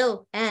 It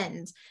will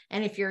end.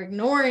 And if you're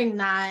ignoring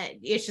that,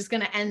 it's just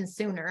going to end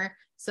sooner.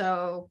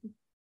 So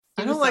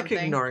I don't like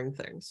ignoring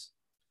things.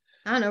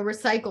 I don't know,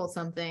 recycle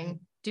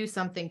something, do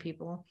something,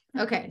 people.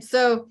 Okay,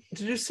 so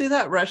did you see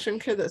that Russian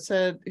kid that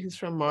said he's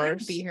from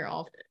Mars? Be here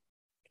all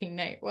fucking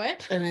night.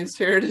 What? And he's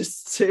here to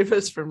save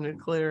us from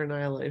nuclear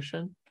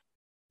annihilation.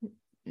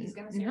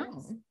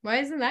 No. Why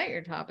isn't that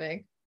your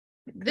topic?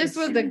 This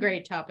was a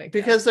great topic.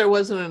 Because there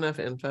wasn't enough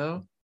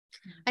info.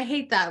 I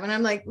hate that when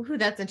I'm like, ooh,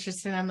 that's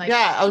interesting. I'm like,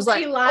 yeah, I was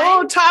like,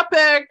 oh,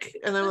 topic.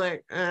 And I'm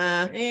like,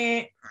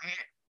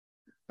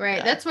 Right.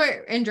 Yeah. That's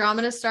where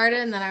Andromeda started.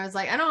 And then I was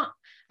like,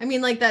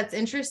 that's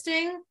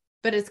interesting,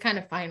 but it's kind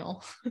of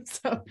final.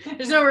 So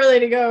there's no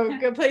really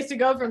good place to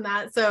go from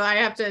that. So I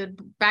have to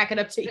back it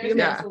up to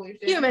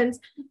humans.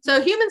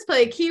 So humans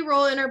play a key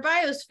role in our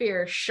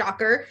biosphere.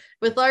 Shocker.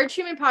 With large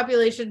human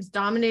populations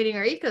dominating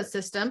our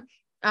ecosystem,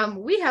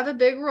 we have a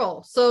big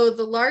role. So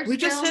we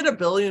just hit 1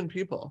 billion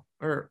people,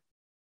 or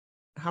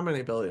how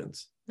many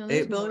billions? No,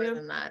 8 billion? More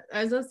than that.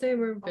 I was gonna say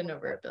we've been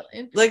over 1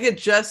 billion. Like, it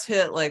just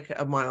hit like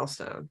a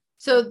milestone.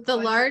 So the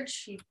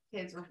large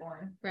kids were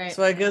born. Right.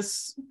 So I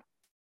guess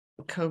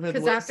COVID,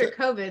 because after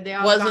COVID, they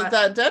all wasn't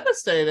that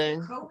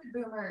devastating. COVID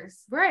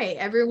boomers. Right.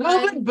 Everyone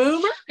COVID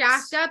boomers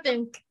jacked up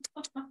and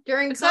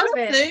during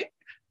COVID.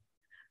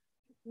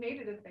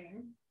 Made it a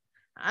thing.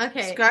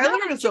 Okay.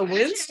 Skylar is a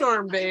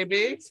windstorm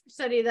baby.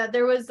 Study that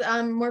there was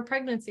more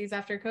pregnancies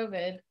after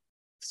COVID.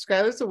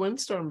 Skylar's a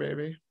windstorm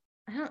baby.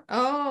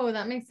 Oh,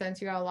 that makes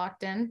sense. You're all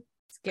locked in.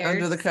 Scared,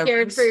 under the scared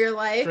covers, for your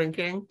life.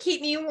 drinking.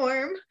 Keep me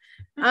warm.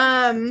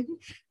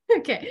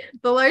 Okay.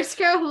 The large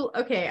scale.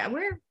 Okay,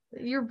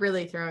 you're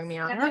really throwing me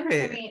off.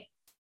 Right.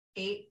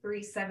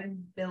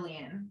 837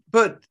 billion.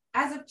 But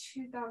as of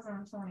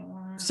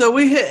 2021. So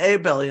we hit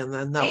 8 billion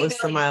then. That 8 was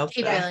the billion.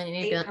 milestone.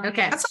 8 billion.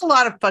 Okay. That's a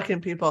lot of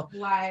fucking people.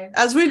 Live.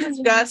 As we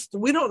discussed,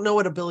 we don't know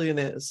what a billion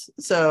is.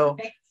 So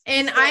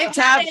and I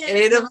have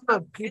 8 of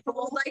them people. I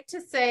would like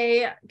to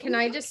say, can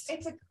I just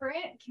it's a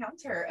current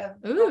counter of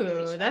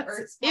ooh, that's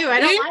Earth's ew, I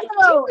don't like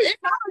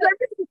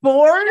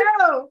bored.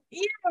 no.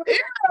 Ew.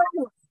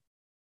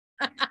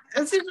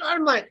 And so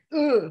I'm like,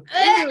 ooh,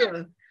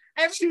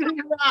 shooting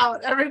it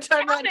out every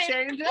time that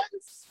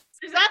changes.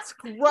 That's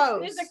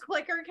gross. Is a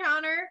clicker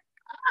counter.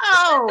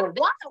 Oh,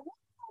 what?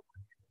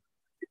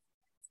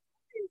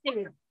 Why are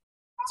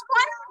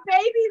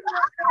babies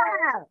like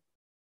that?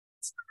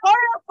 It's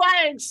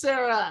horrifying,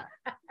 Sarah.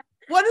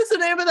 What is the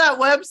name of that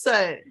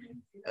website?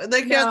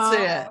 They can't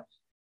see it.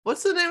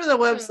 What's the name of the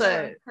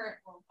website?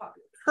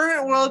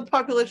 Current world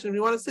population. If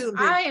you want to see them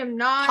being I am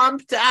not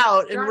pumped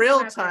out in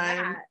real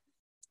time.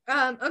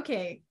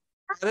 Okay.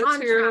 Add it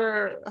to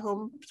your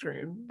home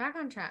screen. Back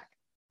on track.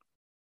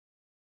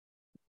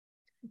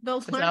 Is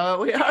that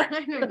what we are?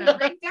 I don't know.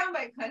 Breakdown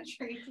by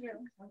country too.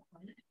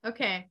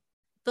 Okay.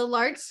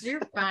 You're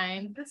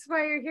fine. This is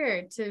why you're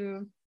here,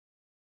 to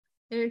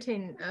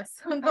entertain us.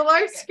 The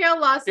large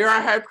scale loss You're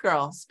our hype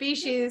girl.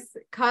 Species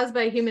caused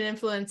by human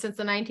influence since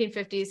the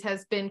 1950s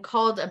has been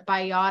called a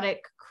biotic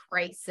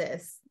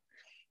crisis,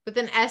 with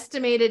an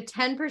estimated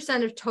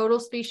 10% of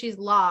total species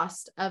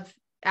lost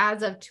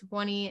as of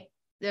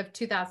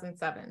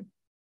 2007.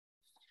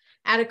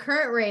 At a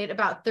current rate,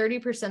 about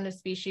 30% of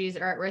species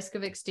are at risk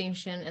of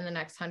extinction in the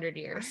next 100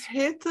 years. I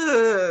hate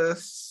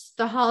this.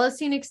 The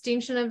Holocene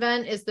extinction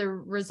event is the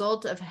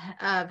result of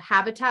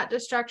habitat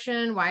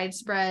destruction,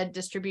 widespread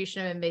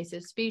distribution of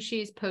invasive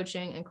species,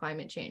 poaching, and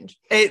climate change.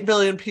 8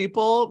 billion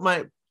people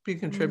might be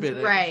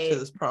contributing to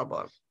this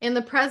problem. In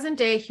the present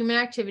day, human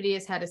activity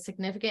has had a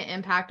significant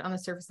impact on the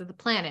surface of the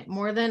planet.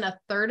 More than a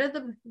third of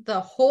the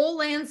whole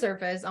land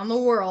surface on the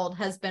world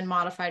has been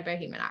modified by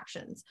human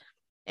actions.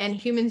 And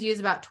humans use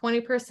about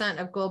 20%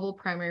 of global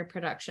primary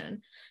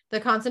production. The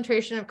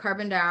concentration of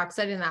carbon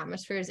dioxide in the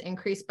atmosphere has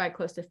increased by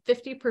close to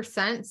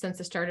 50% since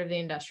the start of the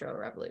Industrial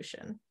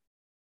Revolution.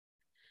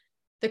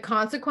 The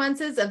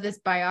consequences of this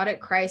biotic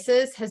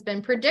crisis has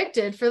been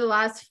predicted to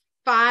last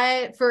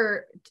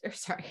for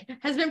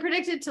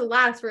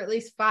at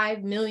least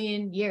 5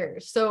 million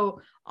years. So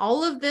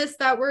all of this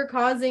that we're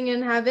causing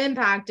and have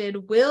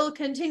impacted will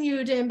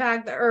continue to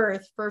impact the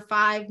Earth for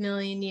 5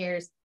 million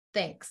years.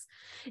 Thanks.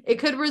 It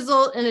could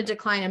result in a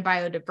decline in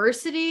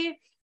biodiversity,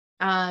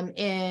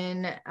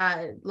 in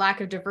lack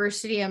of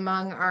diversity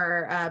among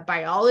our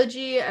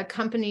biology,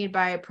 accompanied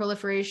by a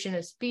proliferation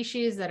of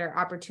species that are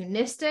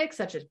opportunistic,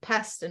 such as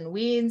pests and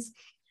weeds.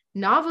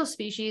 Novel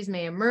species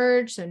may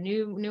emerge, so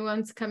new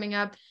ones coming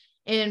up.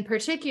 In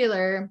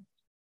particular,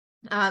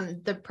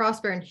 the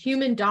prosper and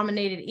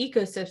human-dominated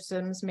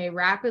ecosystems may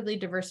rapidly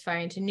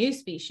diversify into new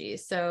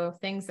species. So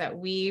things that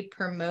we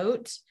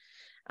promote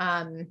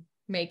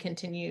may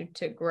continue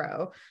to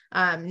grow.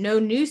 No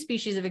new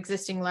species of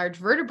existing large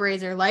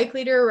vertebrates are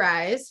likely to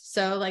arise.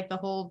 So like the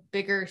whole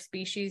bigger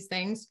species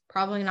things,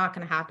 probably not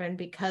going to happen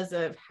because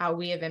of how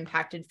we have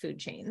impacted food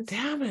chains.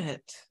 Damn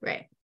it.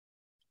 Right.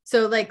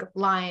 So like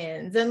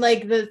lions and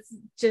like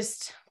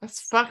that's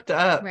fucked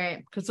up.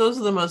 Right. Because those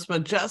are the most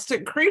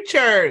majestic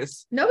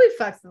creatures. Nobody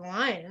fucks the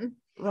lion.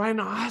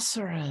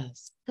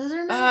 Rhinoceros. Those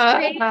are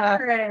my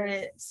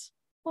favorites.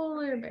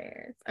 Polar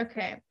bears.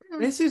 Okay.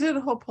 Macy did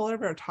a whole polar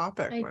bear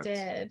topic. I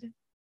did.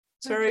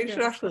 Sorry, you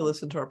should actually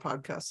listen to our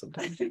podcast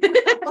sometime.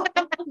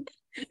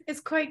 It's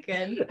quite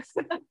good.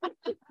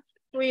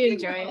 We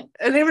enjoy it.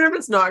 And even if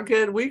it's not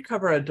good, we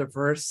cover a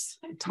diverse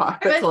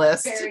topic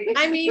list.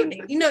 I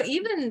mean,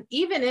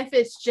 even if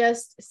it's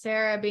just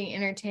Sarah being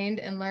entertained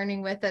and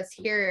learning with us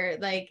here,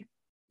 like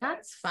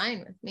that's fine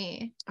with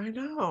me. I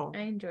know.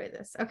 I enjoy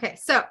this. Okay,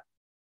 so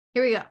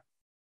here we go.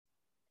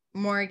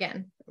 More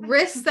again.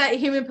 Risks that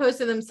human pose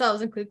to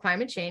themselves include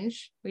climate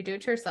change. We do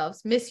it to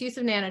ourselves. Misuse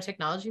of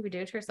nanotechnology. We do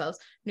it to ourselves.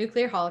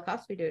 Nuclear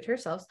holocaust. We do it to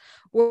ourselves.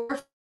 War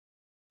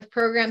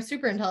program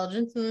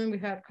superintelligence. And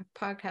we've had a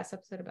podcast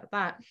episode about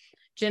that.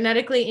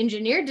 Genetically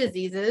engineered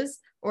diseases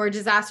or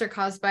disaster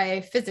caused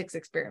by physics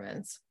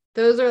experiments.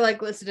 Those are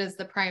like listed as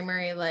the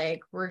primary,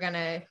 like we're going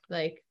to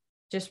like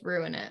just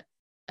ruin it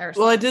ourselves.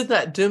 Well, I did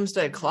that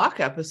Doomsday Clock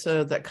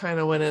episode that kind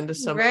of went into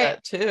some of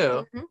that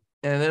too. Mm-hmm.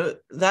 And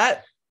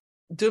that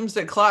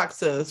Doomsday Clock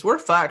says we're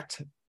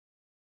fucked.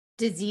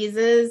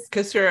 Diseases,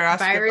 because you're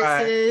asking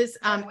viruses,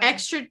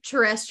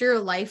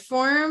 extraterrestrial life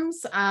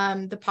forms,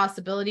 the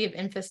possibility of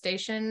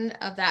infestation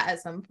of that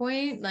at some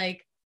point,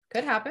 like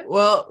could happen.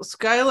 Well,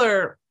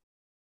 Skylar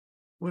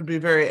would be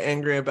very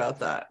angry about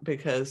that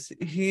because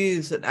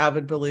he's an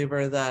avid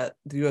believer that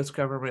the U.S.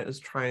 government is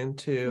trying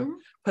to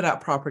put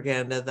out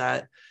propaganda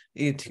that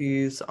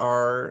ETs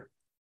are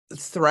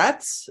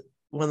threats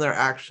when they're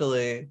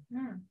actually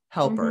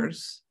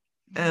helpers.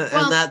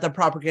 and that the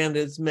propaganda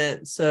is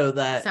meant so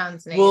that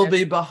sounds we'll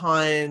be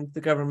behind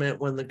the government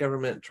when the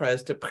government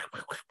tries to.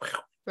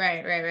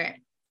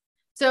 Right.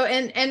 So,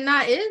 and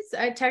that is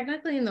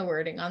technically in the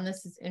wording on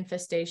this is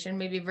infestation,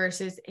 maybe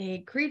versus a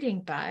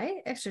greeting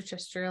by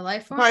extraterrestrial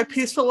life forms. By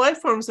peaceful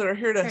life forms that are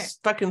here to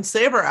fucking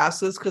save our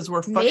asses because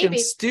we're fucking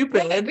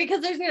stupid. Yeah,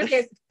 because there's gonna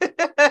be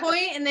a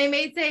point, and they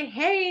may say,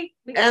 "Hey,"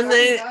 and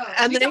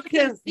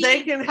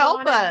they can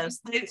help us.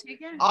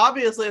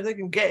 Obviously, if they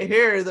can get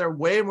here, they're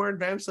way more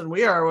advanced than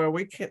we are. Where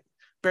we can't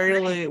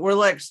barely, we're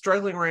like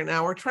struggling right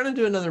now. We're trying to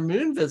do another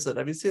moon visit.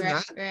 Have you seen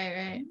that?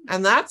 Right.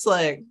 And that's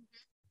like.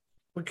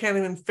 We can't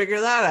even figure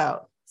that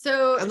out.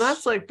 So, and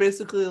that's like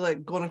basically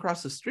like going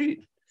across the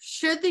street.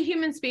 Should the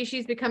human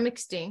species become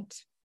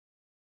extinct,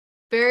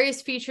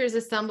 various features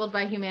assembled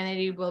by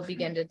humanity will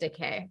begin to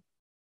decay.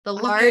 The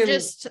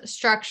largest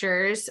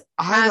structures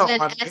have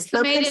an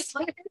estimated.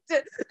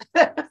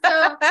 The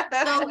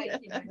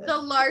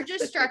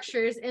largest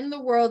structures in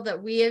the world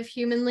that we have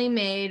humanly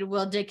made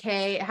will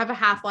decay, have a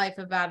half-life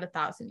of about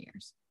 1,000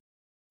 years.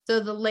 So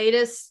the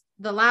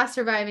last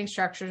surviving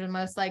structures would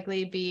most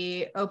likely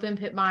be open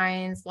pit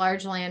mines,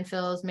 large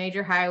landfills,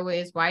 major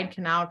highways, wide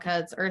canal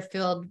cuts,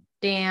 earth-filled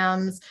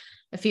dams,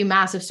 a few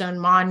massive stone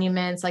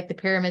monuments like the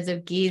pyramids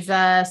of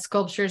Giza,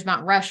 sculptures,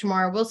 Mount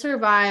Rushmore will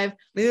survive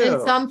in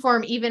some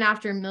form even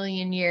after 1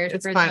 million years.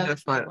 It's fine.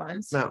 It's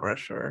fine. Mount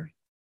Rushmore.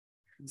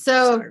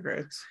 So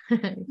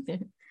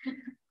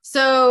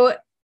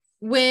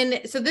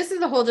this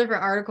is a whole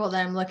different article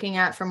that I'm looking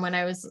at from when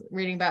I was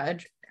reading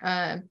about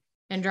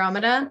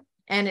Andromeda.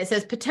 And it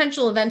says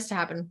potential events to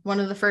happen.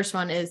 One of the first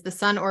one is the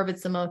sun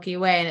orbits the Milky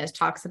Way, and it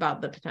talks about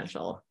the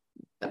potential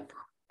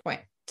point.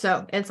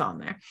 So it's on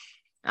there.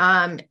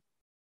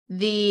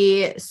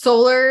 The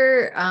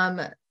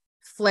solar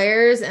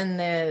flares and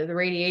the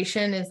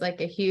radiation is like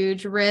a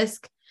huge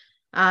risk.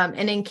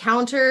 An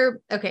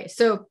encounter. Okay,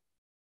 so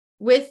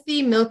with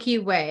the Milky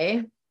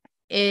Way,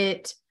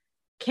 it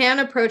can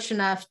approach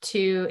enough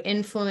to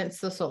influence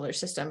the solar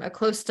system. A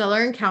close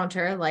stellar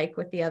encounter, like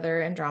with the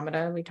other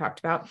Andromeda we talked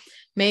about,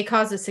 may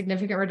cause a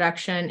significant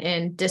reduction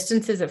in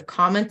distances of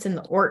comets in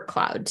the Oort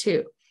cloud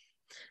too.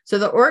 So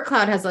the Oort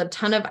cloud has a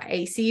ton of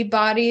icy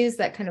bodies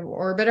that kind of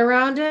orbit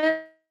around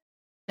it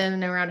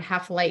and around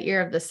half a light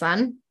year of the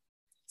sun.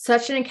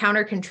 Such an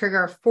encounter can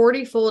trigger a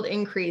 40-fold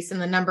increase in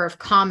the number of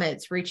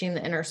comets reaching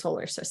the inner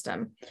solar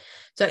system.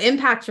 So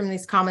impacts from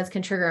these comets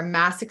can trigger a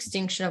mass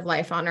extinction of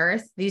life on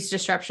Earth. These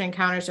disruption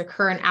encounters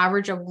occur an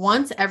average of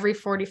once every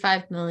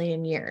 45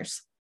 million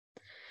years.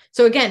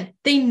 So again,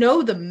 they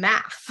know the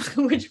math,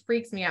 which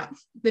freaks me out.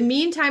 The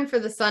mean time for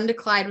the sun to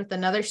collide with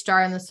another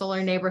star in the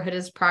solar neighborhood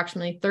is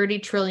approximately 30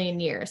 trillion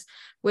years,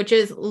 which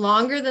is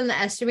longer than the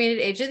estimated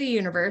age of the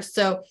universe.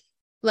 So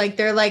like,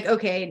 they're like,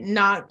 okay,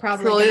 not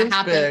probably going to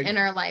happen in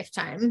our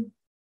lifetime.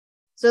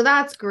 So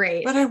that's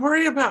great. But I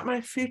worry about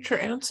my future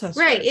ancestors.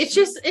 Right. It's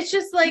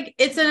just like,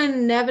 it's an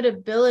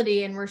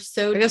inevitability, and we're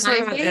so. I guess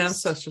we're not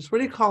ancestors. What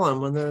do you call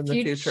them when they're in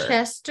the future?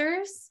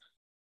 Futures.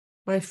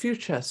 My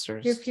futures.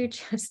 Your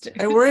futures.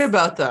 I worry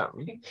about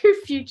them. Your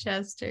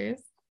futures.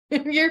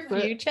 Your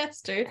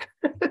futures.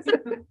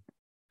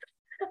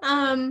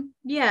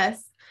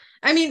 Yes.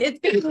 I mean, it's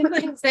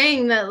basically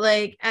saying that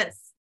like at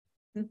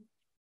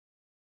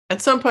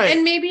some point,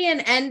 and maybe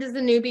an end is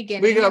the new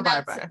beginning. We go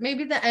bye-bye.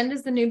 Maybe the end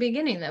is the new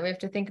beginning that we have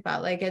to think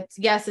about. Like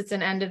it's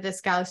an end of this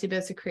galaxy, but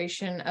it's a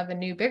creation of a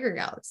new, bigger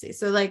galaxy.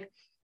 So like,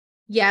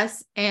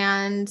 yes,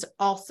 and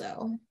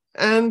also.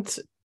 And,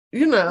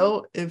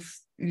 if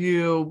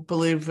you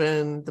believe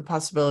in the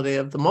possibility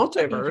of the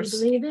multiverse, if you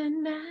believe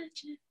in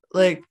magic.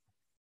 Like,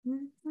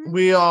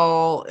 we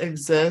all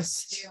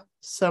exist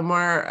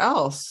somewhere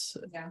else.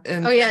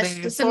 Yeah.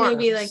 So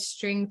maybe like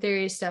string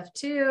theory stuff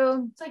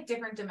too. It's like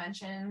different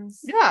dimensions.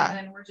 Yeah.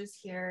 And we're just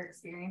here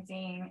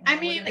experiencing. I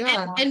mean,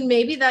 and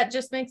maybe that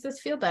just makes us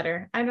feel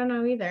better. I don't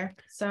know either.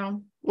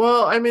 So.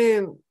 Well, I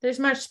mean, there's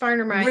much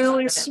smarter minds.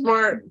 Really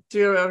smart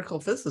theoretical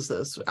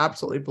physicists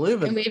absolutely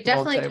believe in. And we've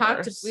definitely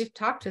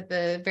talked with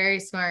a very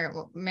smart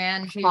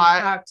man who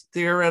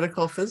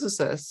theoretical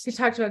physicist. He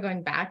talked about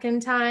going back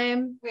in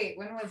time. Wait,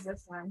 when was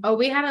this one? Oh,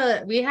 we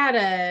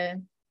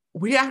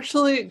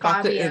actually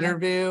got to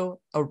interview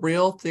a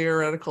real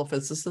theoretical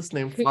physicist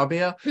named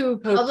Fabio, who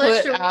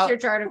published a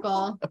research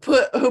article.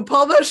 Who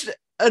published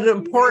an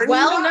important,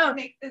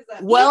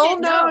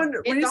 well-known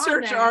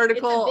research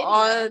article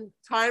on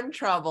time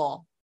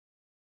travel.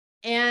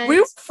 And we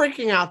were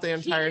freaking out the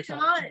entire time.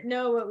 He did not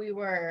know what we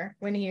were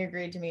when he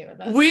agreed to meet with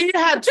us. We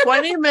had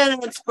 20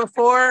 minutes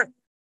before.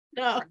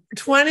 No.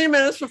 20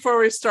 minutes before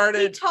we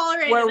started,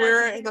 where we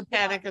were in the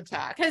panic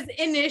attack. Because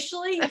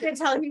initially you could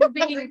tell he was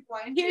being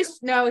he was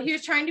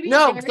trying to be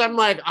because I'm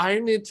like, I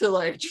need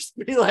to just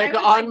be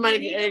on my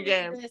A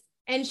game.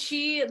 And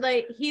he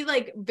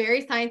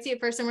very sciencey at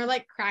first, and we're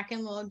like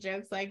cracking little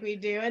jokes like we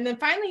do. And then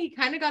finally he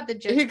kind of got the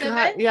gist of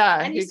it.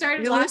 Yeah. And he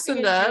started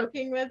laughing and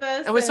joking with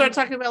us. And we started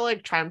talking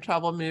about time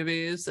travel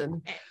movies,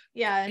 and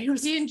yeah,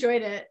 he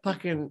enjoyed it.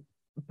 Fucking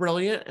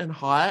brilliant and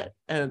hot,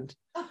 and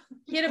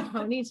he had a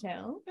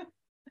ponytail.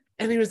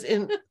 And he was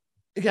in,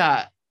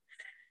 yeah.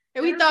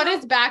 And we thought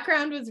his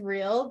background was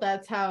real.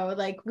 That's how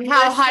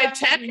how high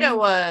tech it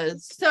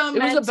was. So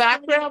it was a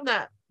background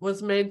that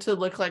was made to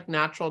look like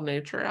natural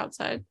nature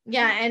outside.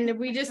 Yeah, and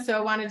we just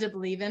so wanted to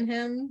believe in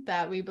him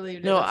that we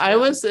believed. No, I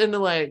was in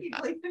like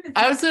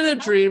I was in a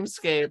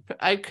dreamscape.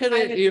 I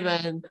couldn't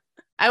even.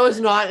 I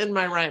was not in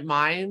my right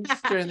mind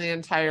during the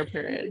entire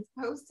period.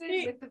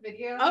 Posted with the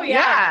video. Oh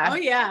yeah. Oh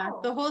yeah.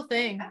 The whole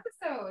thing.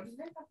 Episode.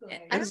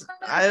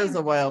 I was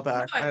a while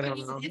back. I don't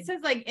know. It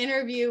says like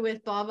interview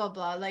with blah blah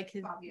blah, like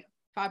his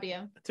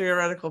Fabio.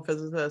 Theoretical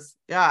physicist.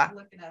 Yeah.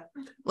 Look it up.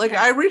 Like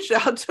I reached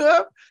out to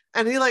him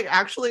and he like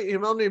actually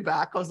emailed me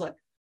back. I was like,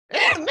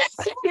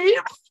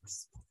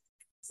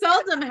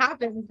 seldom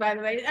happens, by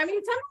the way. I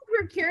mean, sometimes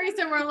we're curious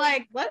and we're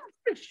like, let's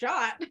give it a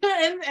shot.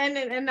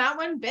 and that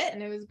one bit,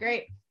 and it was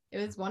great. It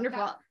was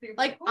wonderful.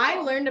 Like cool.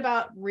 I learned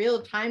about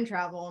real time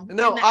travel.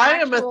 No, I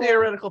am a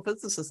theoretical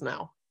physicist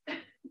now.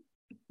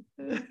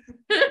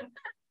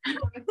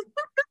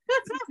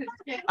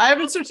 I have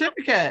a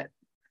certificate.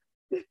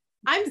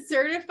 I'm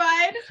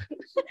certified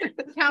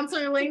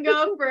counselor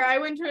lingo for I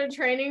went to a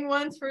training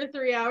once for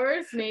 3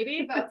 hours,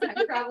 maybe about time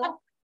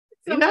travel.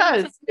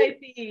 Yes.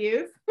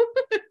 CEUs.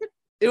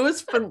 It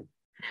was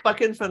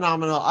fucking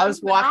phenomenal. I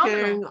was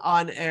walking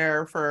on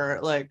air for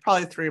like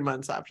probably 3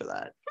 months after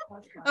that.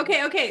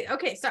 Okay. Sorry.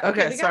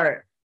 Okay, sorry.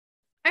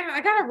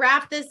 I gotta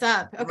wrap this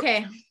up.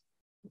 Okay.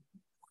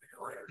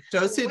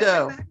 Josie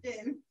Doe.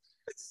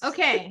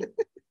 Okay.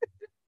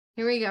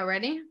 Here we go.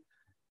 Ready?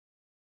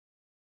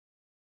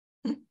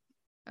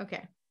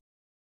 Okay.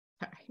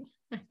 Sorry.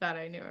 I thought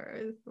I knew where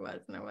it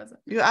was and I wasn't.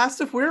 You asked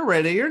if we're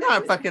ready. You're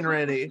not fucking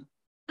ready.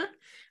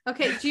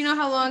 Okay. Do you know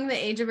how long the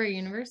age of our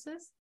universe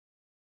is?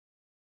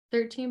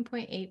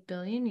 13.8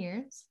 billion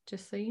years,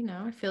 just so you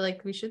know. I feel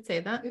like we should say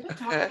that. We've been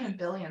talking in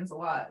billions a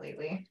lot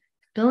lately.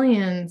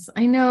 Billions.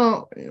 I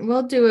know.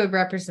 We'll do a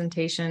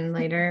representation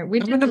later. I'm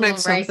going to make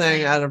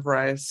something out of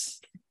rice.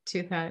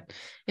 To that.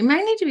 It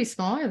might need to be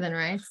smaller than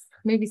rice.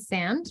 Maybe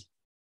sand.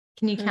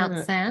 Can you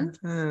count sand?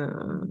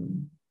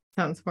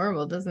 Sounds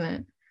horrible, doesn't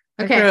it?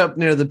 Okay. I grew up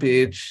near the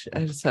beach.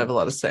 I just have a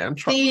lot of sand.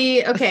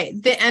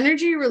 The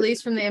energy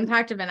released from the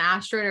impact of an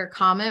asteroid or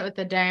comet with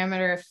a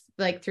diameter of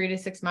like 3 to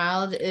 6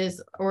 miles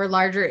or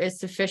larger is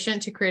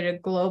sufficient to create a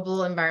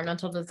global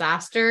environmental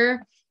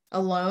disaster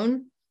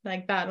alone,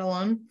 like that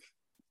alone.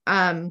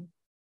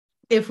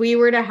 If we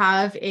were to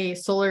have a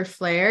solar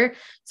flare,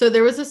 so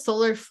there was a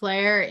solar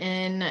flare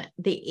in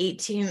the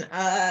 18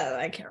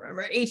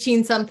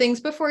 somethings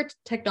before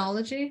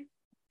technology.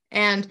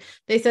 And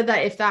they said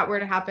that if that were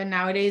to happen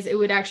nowadays, it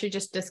would actually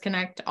just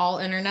disconnect all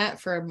internet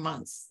for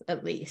months,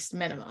 at least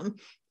minimum,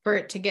 for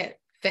it to get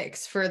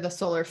fixed, for the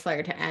solar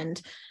flare to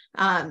end.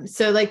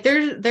 So like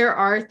there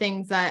are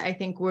things that I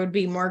think would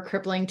be more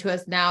crippling to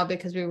us now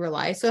because we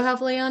rely so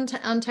heavily on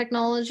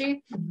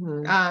technology,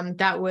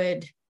 that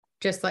would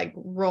just like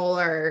roll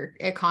our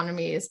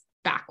economies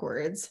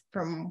backwards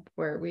from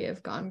where we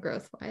have gone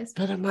growth wise.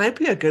 But it might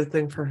be a good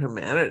thing for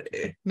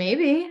humanity.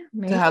 Maybe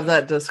to have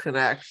that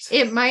disconnect.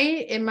 It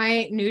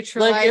might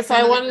neutralize. Like if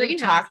I wanted to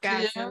talk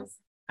to you,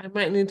 I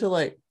might need to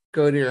like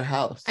go to your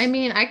house. I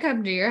mean, I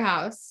come to your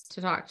house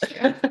to talk to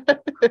you.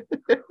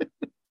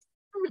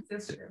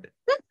 That's true.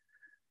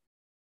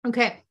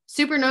 Okay,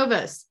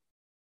 supernovas.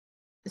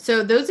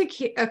 So those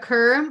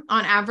occur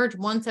on average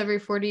once every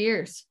 40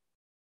 years.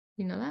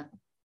 You know that?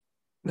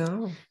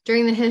 No.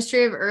 During the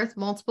history of Earth,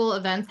 multiple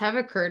events have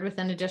occurred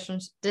within a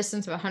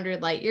distance of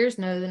 100 light years,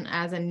 known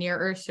as a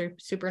near-Earth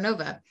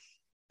supernova.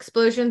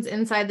 Explosions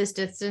inside this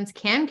distance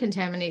can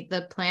contaminate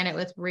the planet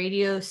with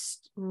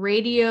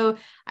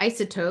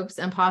radioisotopes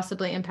and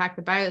possibly impact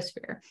the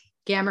biosphere.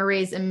 Gamma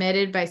rays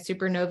emitted by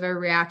supernova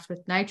react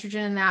with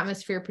nitrogen in the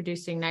atmosphere,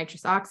 producing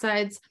nitrous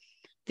oxides.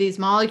 These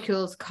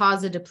molecules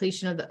cause a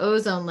depletion of the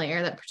ozone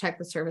layer that protect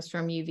the surface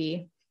from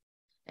UV.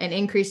 An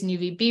increase in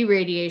UVB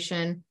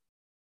radiation,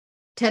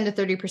 10 to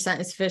 30%,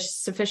 is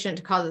sufficient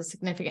to cause a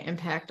significant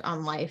impact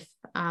on life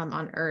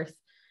on Earth,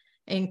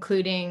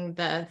 including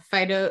the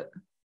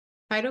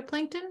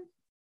phytoplankton,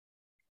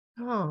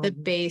 the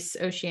base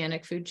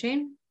oceanic food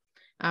chain,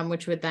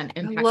 which would then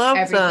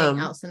impact everything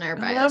else in our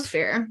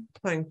biosphere.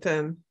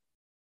 Plankton.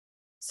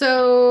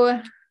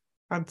 So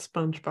on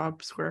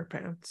SpongeBob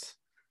SquarePants.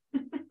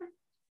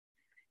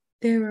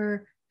 They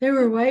were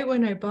white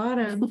when I bought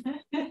them.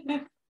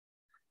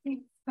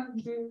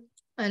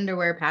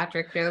 Underwear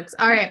Patrick jokes.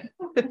 All right.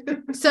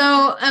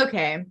 So,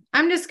 okay.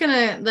 I'm just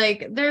gonna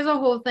there's a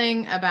whole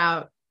thing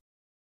about,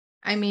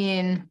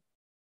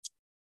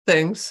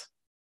 things.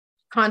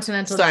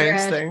 Continental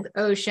drift,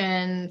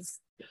 oceans,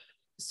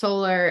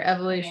 solar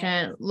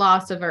evolution,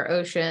 loss of our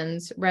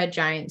oceans, red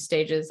giant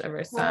stages of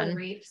our sun.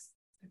 Reefs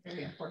are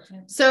very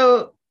important.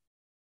 So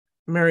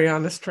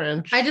Marianas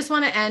Trench. I just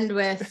want to end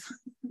with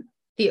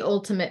the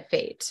ultimate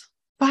fate.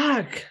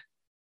 Fuck.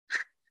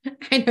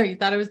 I know you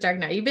thought it was dark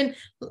now.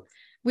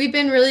 We've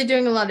been really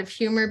doing a lot of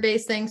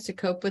humor-based things to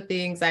cope with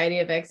the anxiety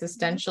of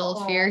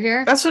existential fear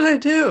here. That's what I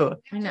do.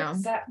 I know.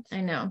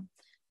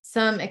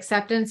 Some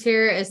acceptance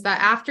here is that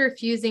after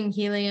fusing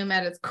helium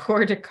at its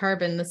core to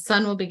carbon, the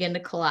sun will begin to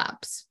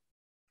collapse.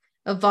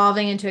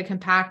 evolving into a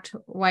compact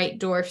white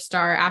dwarf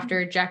star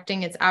after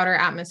ejecting its outer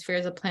atmosphere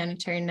as a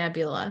planetary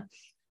nebula.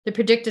 The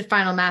predicted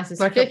final mass is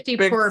like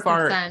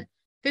 54%.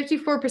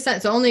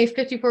 54%. So only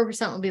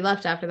 54% will be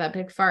left after that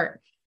big fart,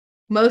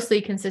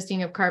 mostly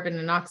consisting of carbon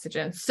and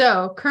oxygen.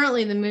 So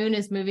currently the moon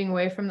is moving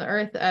away from the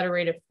Earth at a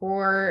rate of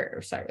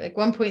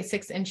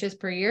 1.6 inches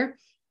per year.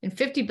 In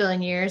 50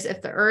 billion years,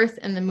 if the Earth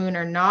and the moon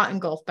are not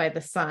engulfed by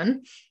the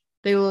sun,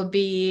 they will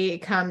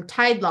become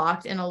tide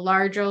locked in a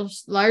larger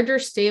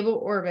stable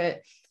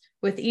orbit,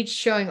 with each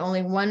showing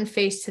only one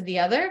face to the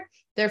other.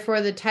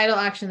 Therefore, the tidal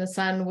action of the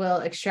sun will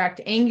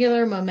extract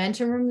angular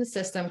momentum from the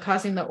system,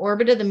 causing the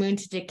orbit of the moon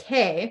to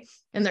decay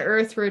and the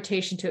Earth's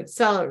rotation to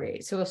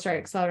accelerate. So we'll start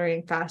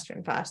accelerating faster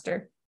and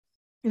faster.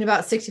 In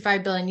about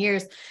 65 billion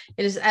years,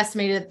 it is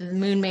estimated that the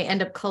moon may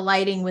end up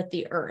colliding with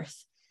the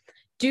Earth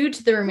due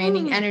to the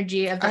remaining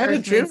energy of the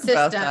Earth's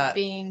system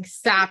being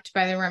sapped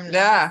by the remnant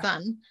of the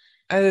sun.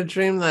 I had a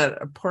dream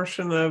that a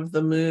portion of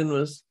the moon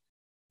was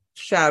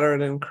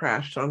shattered and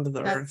crashed onto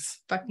the Earth.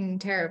 Fucking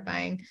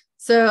terrifying.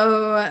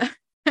 So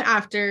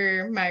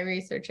after my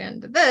research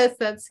into this,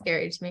 that's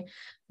scary to me.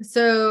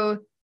 So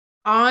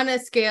on a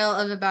scale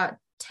of about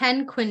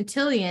 10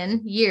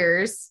 quintillion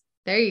years,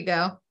 there you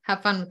go.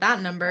 Have fun with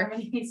that number.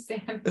 Is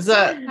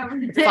that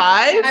 5?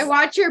 I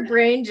watch your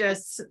brain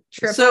just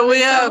trip. So we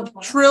have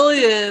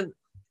trillion.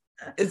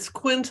 It's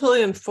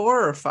quintillion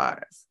 4 or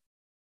 5?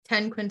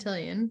 10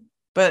 quintillion.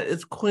 But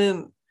it's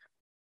 4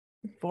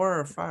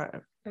 or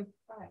 5.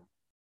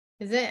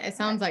 Is it? It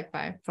sounds like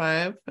 5.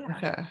 5?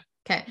 Yeah.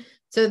 Okay.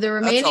 So the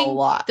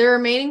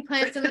remaining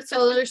planets in the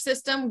solar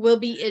system will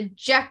be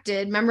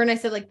ejected. Remember when I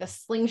said like the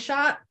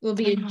slingshot will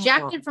be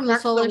ejected from the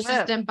solar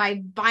system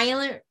by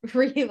violent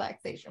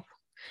relaxation.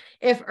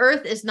 If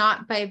Earth is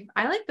not I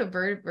like the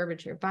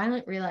verbiage here,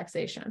 violent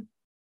relaxation.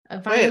 A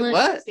violent,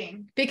 what?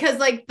 Because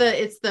like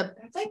it's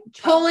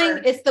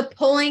the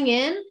pulling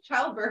in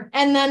childbirth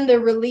and then the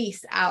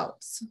release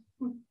out.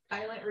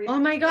 Violent oh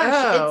my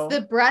gosh, it's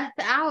the breath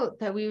out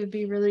that we would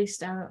be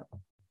released out.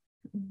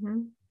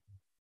 Mm-hmm.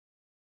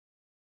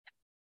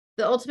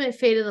 The ultimate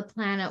fate of the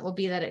planet will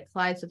be that it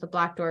collides with the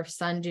black dwarf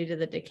sun due to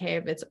the decay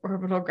of its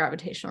orbital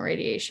gravitational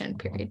radiation.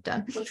 Period.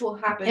 Done. Which will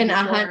happen in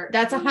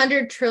that's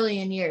 100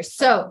 trillion years.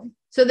 So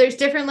there's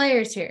different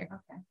layers here.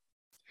 Okay.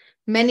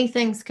 Many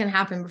things can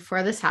happen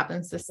before this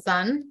happens. The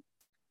sun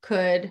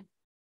could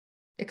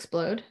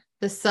explode.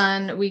 The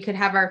sun, we could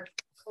have our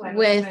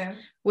with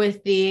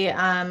the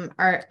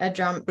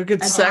we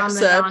could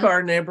sex up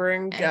our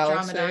neighboring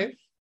galaxy.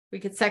 We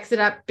could sex it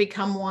up,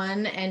 become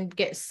one, and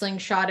get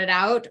slingshotted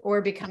out,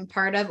 or become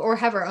part of, or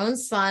have our own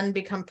sun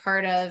become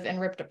part of and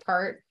ripped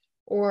apart,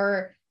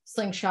 or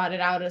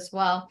slingshotted out as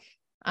well.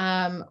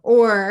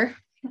 Or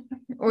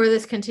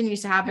this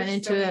continues to happen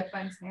into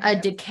a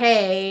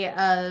decay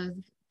of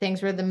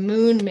things where the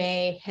moon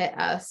may hit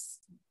us.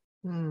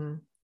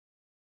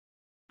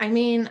 I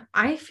mean,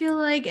 I feel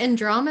like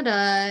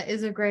Andromeda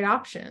is a great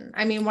option.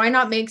 I mean, why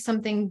not make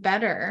something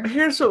better?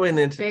 Here's what we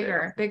need to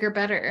do. Bigger,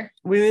 better.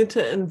 We need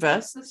to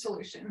invest the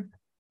solution.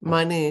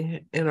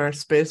 Money in our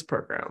space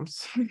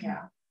programs.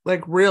 Yeah.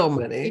 Like real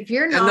money. If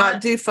you're not, and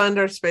not defund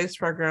our space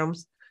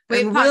programs.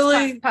 And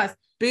really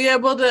be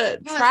able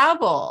to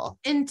travel.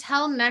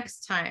 Until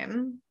next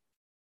time.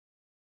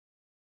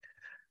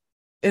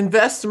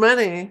 Invest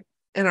money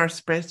in our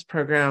space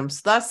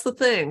programs. That's the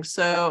thing.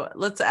 So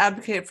let's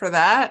advocate for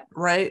that.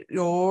 Write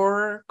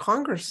your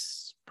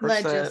Congress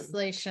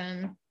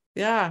legislation.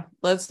 Yeah,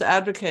 let's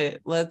advocate.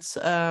 Let's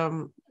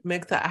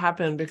make that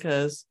happen,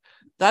 because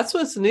that's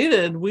what's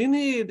needed. We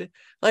need,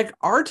 like,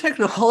 our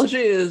technology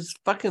is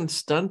fucking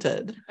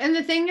stunted. And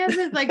the thing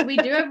is like, we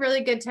do have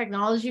really good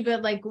technology,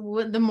 but like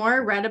the more I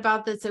read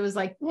about this, it was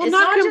like, well, it's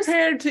not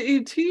compared to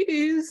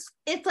ETs.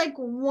 It's like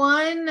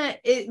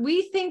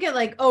we think it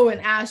like, oh, an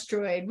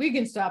asteroid, we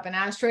can stop an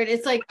asteroid.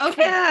 It's like,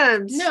 okay,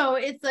 no,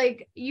 it's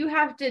like you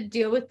have to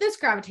deal with this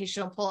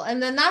gravitational pull,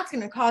 and then that's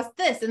going to cause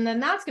this, and then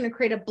that's going to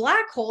create a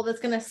black hole that's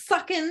going to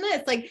suck in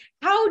this. Like,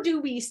 how do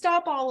we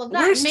stop all of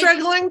that? We're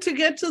struggling to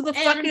get to the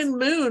fucking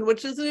moon,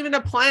 which isn't even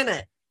a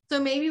planet.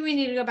 So maybe we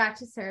need to go back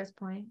to Sarah's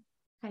point.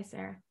 Hi,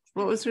 Sarah.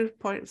 What was your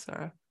point,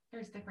 Sarah?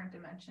 There's different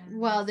dimensions.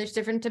 Well, there's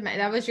different dimensions.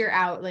 That was your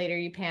out later.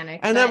 You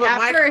panicked. I know, but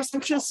my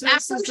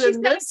consciousness is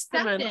in this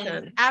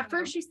dimension. At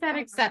first, she said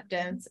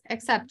acceptance.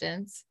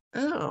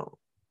 Oh,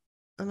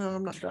 I know.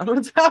 I'm not done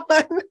with that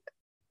one.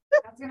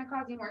 That's gonna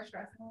cause you more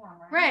stress in the long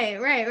run.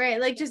 Right.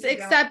 Like just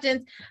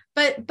acceptance.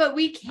 But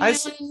we can.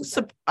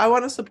 I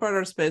want to support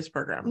our space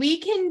program. We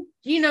can,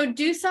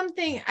 do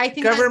something. I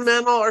think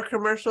governmental or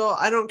commercial.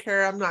 I don't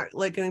care. I'm not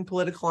like getting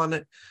political on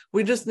it.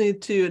 We just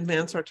need to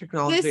advance our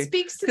technology. This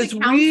speaks to the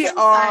council we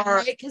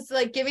are because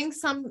like giving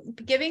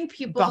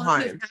people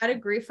who've had a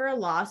grief or a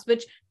loss,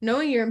 which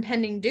knowing your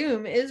impending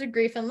doom is a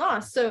grief and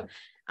loss. So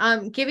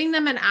giving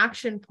them an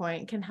action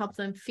point can help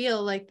them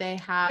feel like they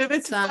have. If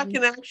it's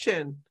fucking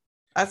action.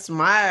 That's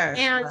my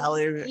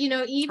rally.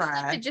 Even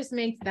if it just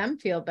makes them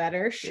feel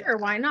better, sure,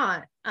 why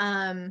not?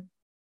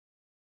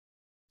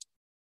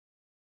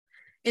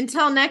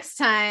 Until next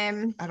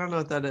time. I don't know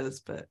what that is,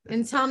 but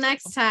until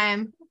next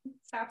time.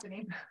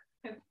 happening.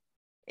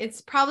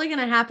 It's probably going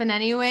to happen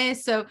anyway.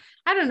 So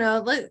I don't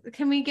know.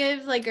 Can we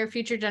give like our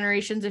future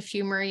generations a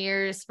few more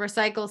years,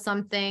 recycle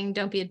something,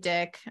 don't be a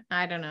dick.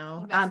 I don't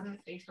know.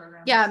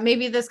 Yeah,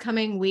 maybe this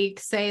coming week,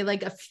 say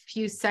like a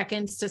few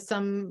seconds to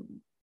some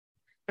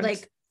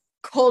like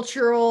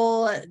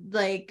cultural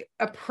like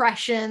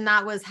oppression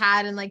that was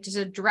had, and like just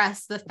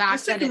address the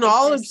fact that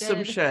acknowledge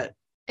some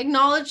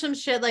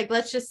shit. Like,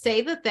 let's just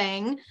say the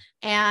thing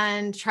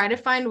and try to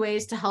find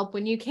ways to help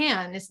when you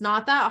can. It's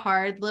not that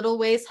hard. Little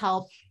ways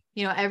help.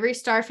 You know, every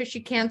starfish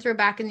you can throw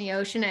back in the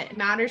ocean, it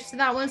matters to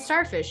that one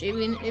starfish,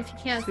 even if you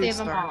can't save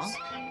them all.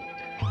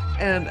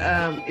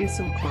 And eat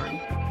some corn.